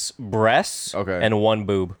 6 breasts Okay. and 1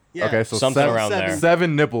 boob. Yeah. Okay, so Something seven, around there.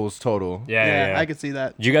 7 nipples total. Yeah. I could see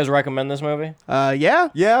that. Did you guys recommend this movie? Yeah.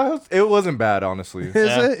 Yeah, it wasn't bad honestly. It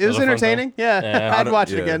Yeah, was it was a fun entertaining. Yeah. Yeah. I'd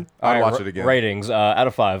watch it Yeah. again. I'd All right, watch it again. Ratings out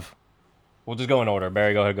of 5. We'll just go in order.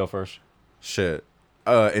 Barry, go ahead, go first. Shit.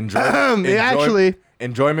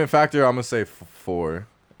 Enjoyment factor. I'm gonna say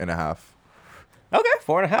 4.5. Okay,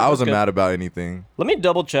 4.5. I wasn't That's good. mad about anything. Let me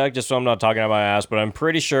double check just so I'm not talking out my ass, but I'm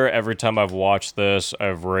pretty sure every time I've watched this,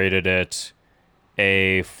 I've rated it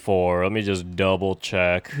a 4. Let me just double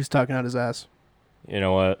check. He's talking out his ass. You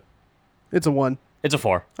know what? It's a 1. It's a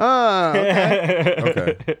 4. Oh, okay.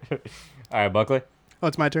 Okay. All right, Buckley. Oh,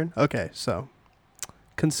 it's my turn? Okay, so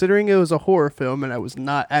considering it was a horror film and I was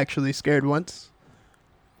not actually scared once,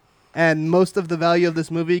 and most of the value of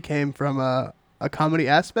this movie came from a comedy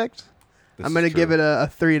aspect, This I'm going to is give true. it a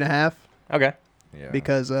 3.5 Okay. Yeah.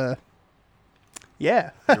 because,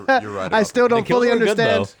 yeah. you're right. I still The don't kills fully were good,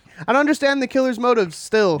 understand. I don't understand the killer's motives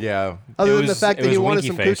still. Yeah. Other It than the was- fact it that he was wanted winky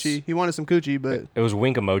some face. coochie. He wanted some coochie, but It was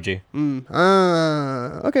wink emoji.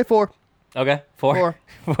 okay, 4. Okay, 4.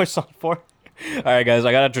 4. All right, guys.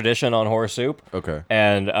 I got a tradition on Horror Soup, Okay.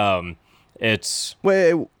 and it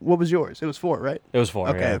Wait, what was yours? It was 4, right? was 4.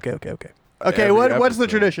 Okay, yeah. okay. Okay, Every what's the episode.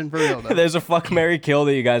 tradition for real though? There's a fuck, marry, kill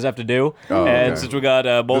that you guys have to do, Oh, and okay. since we got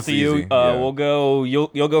both This of you, easy, yeah. we'll go.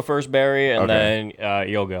 You'll go first, Barry, and Okay. then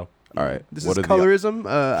you'll go. All right. This What is are colorism.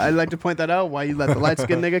 I'd like to point that out. Why you let the light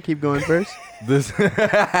skinned nigga keep going first? This.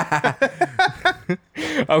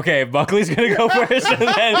 Okay, Buckley's gonna go first,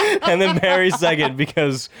 and then Barry second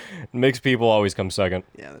because mixed people always come second.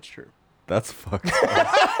 Yeah, that's true. That's fucked.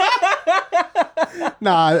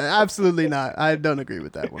 Nah, absolutely not. I don't agree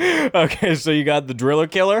with that one. Okay, so you got the Driller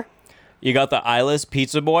Killer, you got the eyeless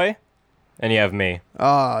Pizza Boy, and you have me.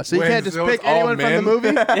 So you Wait, can't just so it's pick all anyone from the men? movie?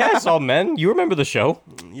 Yeah, it's all men. You remember the show?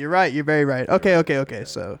 You're right. You're very right. Okay.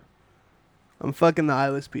 So I'm fucking the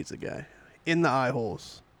eyeless pizza guy in the eye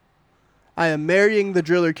holes. I am marrying the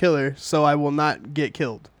Driller Killer, so I will not get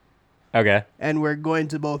killed. Okay. And we're going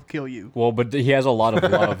to both kill you. Well, but he has a lot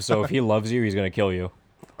of love, so if he loves you, he's gonna kill you.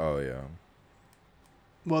 Oh yeah.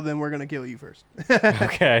 Well, then we're going to kill you first.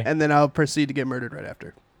 Okay. And then I'll proceed to get murdered right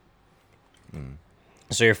after.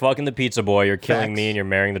 So you're fucking the Pizza Boy, you're killing Facts. me, and you're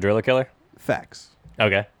marrying the Driller Killer? Facts.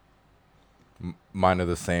 Okay. Mine are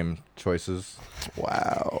the same choices.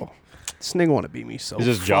 Wow. This nigga want to beat me so He's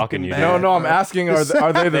just fucking jocking you, bad, dude. No, no. I'm bro. asking. Are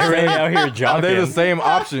they the They're really out same? here Are they the jocking. same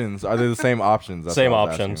options? Are they the same options? That's Same what I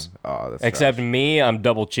was options. asking. Oh, that's Except trash. me, I'm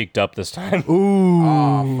double cheeked up this time.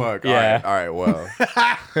 Oh fuck. Yeah. All right. Well.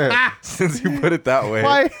 Since you put it that way.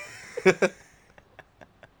 Why?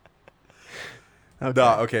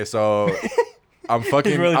 Nah, okay, so I'm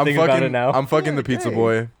fucking. really I'm thinking fucking. about it now. I'm fucking the pizza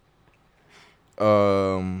boy.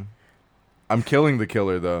 I'm killing the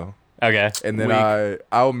killer though, Okay. and then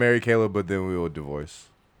I'll marry Caleb, but then we will divorce.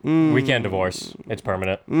 We can't divorce. It's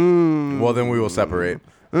permanent. Well, then we will separate.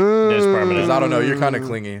 It is permanent. 'Cause I don't know. You're kind of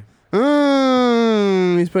clingy.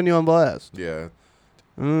 He's putting you on blast. Yeah.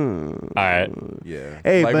 All right. Yeah.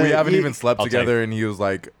 Hey, like we but haven't you- even slept I'll together, and he was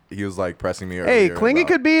like pressing me. Hey, earlier clingy about-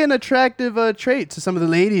 could be an attractive trait to some of the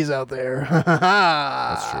ladies out there.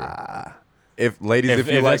 That's true. If ladies, if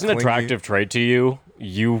you If like that's an clingy, attractive trait to you,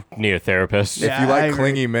 you need a therapist. if Yeah, you I like agree.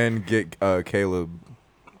 clingy men, get Caleb.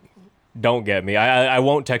 Don't get me. I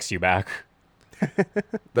won't text you back.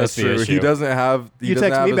 That's the true. He issue. doesn't have. He You doesn't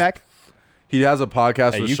text have me his- back. He has a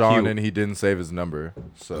podcast Hey, with you Sean, cute. and he didn't save his number.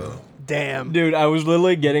 So Damn. Dude, I was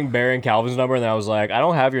literally getting Barry and Calvin's number, and I was like, I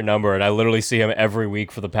don't have your number. And I literally see him every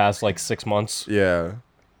week for the past, 6 months. yeah, Did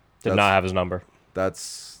That's- not have his number.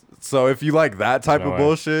 that's so. If you like that type No of way.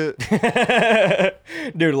 bullshit,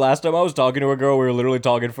 Dude, last time I was talking to a girl, we were literally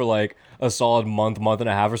talking for, a solid month and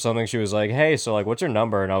a half or something. She was like, hey, so, what's your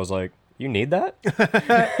number? And I was like, you need that?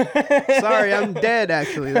 Sorry, I'm dead,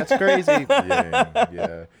 actually. That's crazy.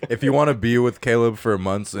 yeah. If you want to be with Caleb for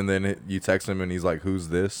months, and then you text him, and he's like, "Who's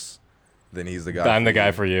this?" Then he's the guy. I'm the for guy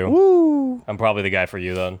you. for you. Woo. I'm probably the guy for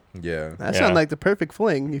you then. Yeah. That Yeah. sounds like the perfect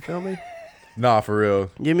fling. You feel me? Nah, for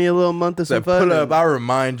real. Give me a little month of some Said, fun. pull up. and- I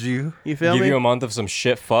remind you. You feel Give me? you a month of some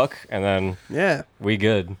shit fuck, and then Yeah. we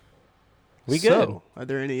good. We good. So, are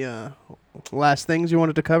there any last things you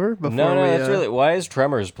wanted to cover before No, we? that's really. Why is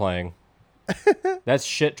Tremors playing? That's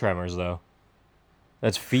shit Tremors, though.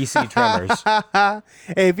 That's feces Tremors.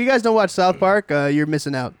 Hey, if you guys don't watch South Park, you're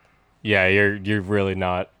missing out. Yeah, you're really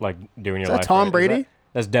not doing your that life. Tom right. Brady?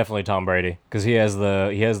 That's definitely Tom Brady because he has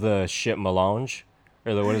the shit melange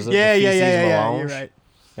or what is it? Yeah, The yeah, feces yeah. melange? You're right.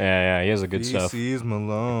 Yeah, he has the good stuff. DC's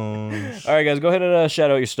Malone. All right, guys, go ahead and shout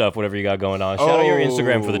out your stuff, whatever you got going on. Shout out your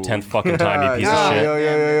Instagram for the 10th fucking time, you piece yo, of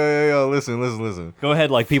shit. Yo. Listen. Go ahead,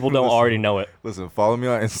 people don't already know it. Listen, follow me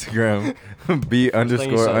on Instagram, thing he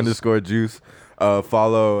says. __juice.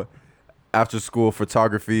 Follow After School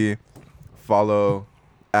Photography. Follow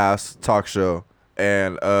Ass Talk Show.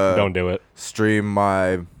 And Don't do it. stream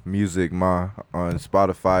my music on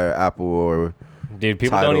Spotify or Apple or Dude,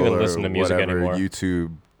 people Tidal don't even or listen to music whatever, anymore.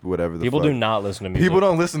 YouTube, whatever the People fuck. do not listen to music. People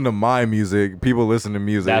don't listen to my music. People listen to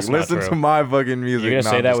music. That's not listen true. to my fucking music. You're going to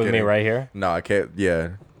No, say I'm that just with me kidding. right here? No, I can't. Yeah.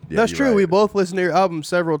 That's you're true. right. We both listened to your album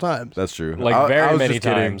several times. That's true. Very I was many just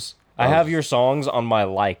kidding. times. I have your songs on my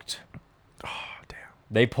liked. Oh, damn.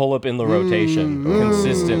 They pull up in the rotation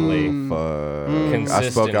consistently. Fuck. I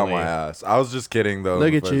spoke out my ass. I was just kidding though. Look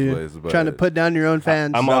in at the first you place, but trying to put down your own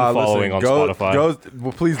fans. I'm Nah, unfollowing listen, on Spotify.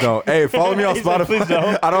 Well, please don't. Hey, follow me on He said, Spotify. "Please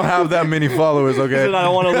don't." I don't have that many followers. Okay. I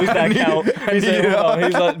don't want to lose that count. He said, need "Hold on."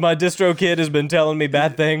 He's like, my distro kid has been telling me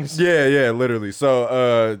bad things. Yeah, literally.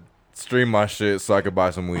 So, stream my shit so I could buy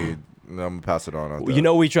some weed. I'm gonna pass it on. You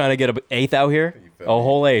know we trying to get an eighth out here? A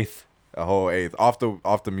whole eighth. A whole eighth off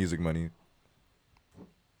the music money.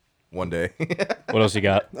 One day. What else you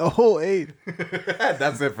got? A whole 8.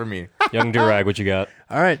 That's it for me. Young Durag, what you got?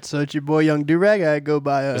 All right, so it's your boy Young Durag. I go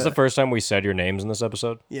by. This is the first time we said your names in this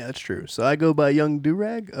episode. Yeah, that's true. So I go by Young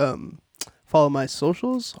Durag. Follow my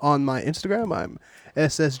socials on my Instagram. I'm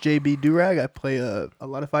SSJB Durag. I play a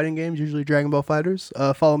lot of fighting games, usually Dragon Ball Fighters.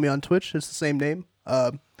 Follow me on Twitch. It's the same name.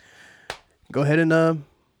 Go ahead and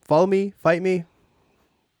follow me, fight me.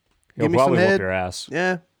 He'll Give me some probably head. whoop your ass.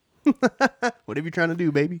 Yeah. Whatever you're trying to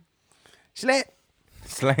do, baby. Slap.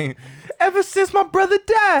 Slang. Ever since my brother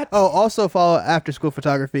died. Oh, also follow After School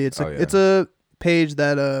Photography. It's Oh, yeah. it's a page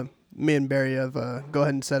that me and Barry have go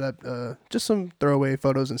ahead and set up just some throwaway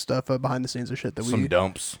photos and stuff behind the scenes of shit that Some we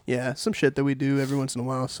dumps. yeah, some shit that we do every once in a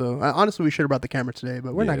while. So honestly, we should have brought the camera today,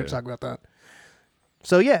 but we're not going to Yeah. talk about that.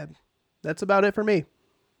 So yeah, that's about it for me.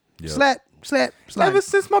 Yep. Slap. Ever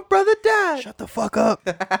since my brother died. Shut the fuck up.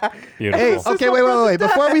 Beautiful. Hey, okay, wait.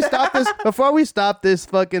 Before we stop this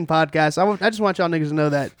fucking podcast, I just want y'all niggas to know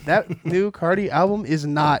that new Cardi album is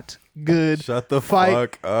not good. Shut the Fight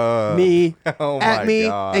fuck up. me Oh at my me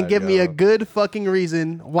God, and give me yo. a good fucking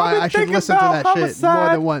reason why been I should thinking listen to about that shit more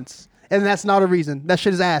homicide. than once. And that's not a reason. That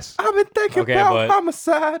shit is ass. I've been thinking Okay, about but-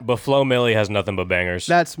 homicide. But Flo Milli has nothing but bangers.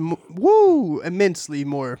 That's immensely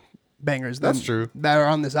more bangers than That's true. that are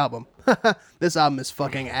on this album. This album is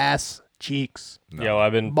fucking ass cheeks, Yo,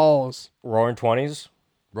 I've been balls. roaring 20s.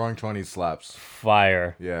 Wrong 20 slaps.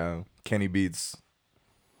 Fire. Yeah. Kenny Beats.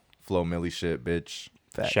 Flo Milli shit, bitch.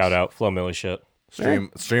 Facts. Shout out Flo Milli shit.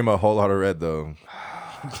 Stream a whole lot of red though.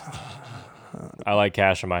 I like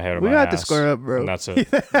cash in my head or We my got to ass, square up, bro. And that's it.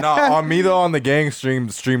 No, on me though, on the gang stream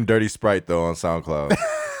Dirty Sprite though on SoundCloud.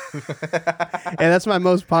 And that's my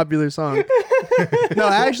most popular song. No,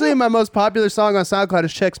 actually, my most popular song on SoundCloud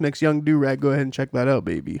is Chex Mix, Young Durag. Go ahead and check that out,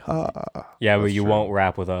 baby. Ha. Yeah, but you won't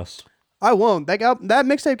rap with us. I won't. That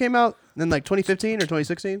mixtape came out in like 2015 or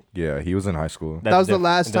 2016. Yeah, he was in high school. That was the diff-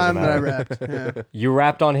 last it doesn't time that I matter. rapped. Yeah. You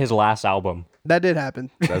rapped on his last album. That did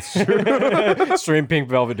happen. That's true. Stream Pink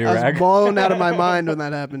Velvet I was Durag. blown out of my mind when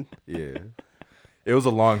that happened. Yeah. It was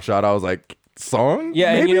a long shot. I was like, song?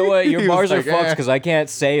 Yeah, and you know what? Your He was bars are like, fucked eh. because I can't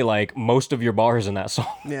say like most of your bars in that song.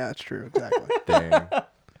 Yeah, that's true. Exactly. Dang.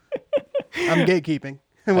 I'm gatekeeping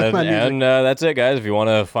with my music. And that's it, guys. If you want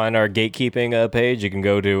to find our gatekeeping page, you can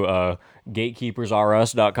go to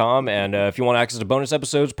gatekeepersrus.com. And if you want access to bonus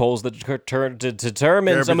episodes, polls that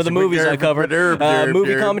determine some of the movies I cover,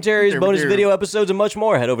 movie commentaries, bonus video episodes, and much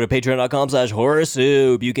more, head over to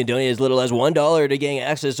patreon.com/horrorsoup. You can donate as little as $1 to gain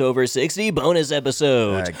access to over 60 bonus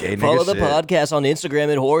episodes. Gay nigga Follow the shit. podcast on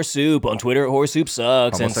Instagram at Horsesoup, on Twitter at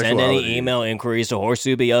Horsesoupsucks, and send any Homosexuality. email inquiries to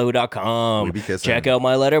horsesoup@yahoo.com. We be kissing. Check out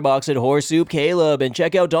my letterbox at Horsesoup Caleb, and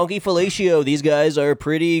check out Donkey Fellatio. These guys are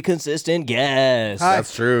pretty consistent guests.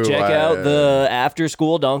 That's true. Check out the After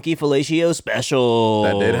School Donkey Fellatio special.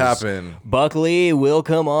 That did happen. Buckley will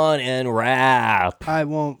come on and rap. I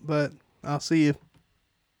won't, but I'll see you.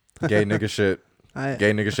 Gay nigga shit. I-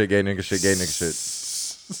 Gay nigga shit, gay nigga shit, gay nigga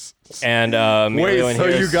shit. And Emilio in so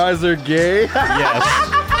here you is- guys are gay? Yes.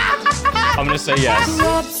 I'm gonna say yes.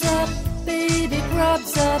 Grubs up, baby,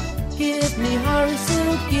 grubs up. Give me horror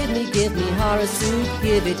soup, give me horror soup.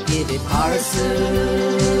 Give it horror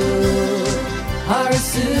soup, horror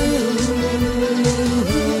soup.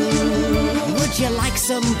 Would you like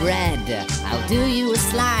some bread? I'll do you a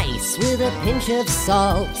slice with a pinch of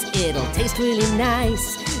salt. It'll taste really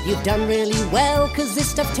nice. You've done really well, 'cause this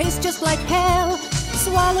stuff tastes just like hell.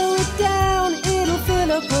 Swallow it down, it'll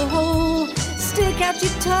fill up a hole. Stick out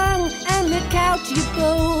your tongue and lick out your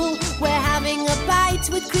bowl. We're having a bite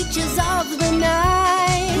with creatures of the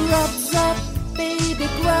night. Grubs up, baby,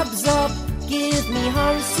 grubs up. Give me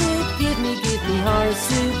horror soup, give me horror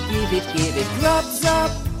soup. Give it, grubs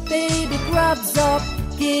up, baby, grubs up.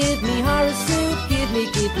 Give me horror soup, give me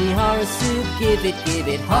horror soup. Give it,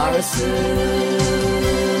 horror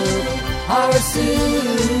soup, horror soup.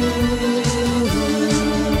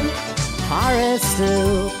 Horror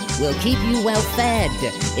soup will keep you well fed.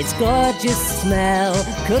 Its gorgeous smell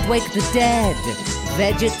could wake the dead.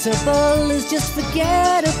 Vegetable is just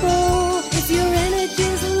forgettable. If your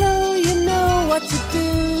energy's low, you know what to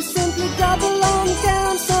do. Simply gobble on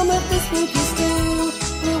down some of this spooky stew.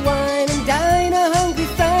 We'll wine and dine a hungry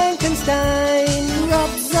Frankenstein.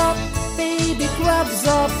 Grubs up, baby, grubs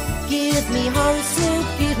up. Give me horror soup,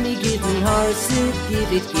 give me horror soup.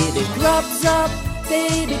 Give it, grubs up,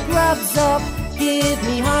 baby, grubs up. Give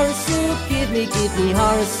me horror soup, give me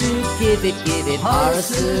horror soup. Give it, horror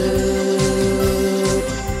soup,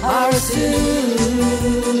 horror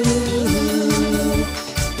soup.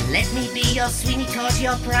 Let me be your Sweeney Todd,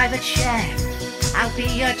 your private chef. I'll be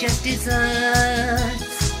your just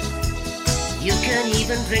desserts. You can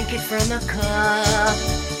even drink it from a cup.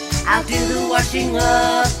 I'll do the washing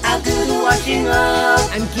up. I'll do the washing up.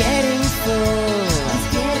 I'm getting full.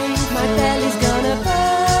 My belly's gonna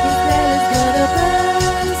burst. His belly's gonna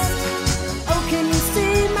burst. Oh, can you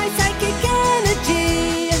see my psychic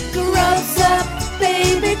energy? Grubs up,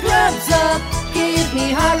 baby, grubs up. Give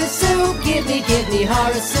me horror soup. Give me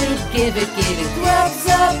horror soup. Give it. Grubs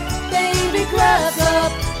up, baby, grubs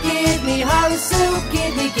up. Give me horror soup.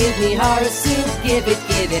 Give me horror soup. Give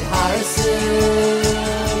it horror soup.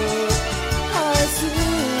 Horror soup.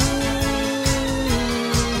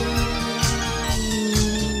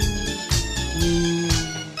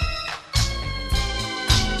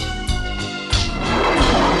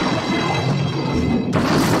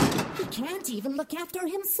 He can't even look after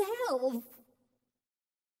himself.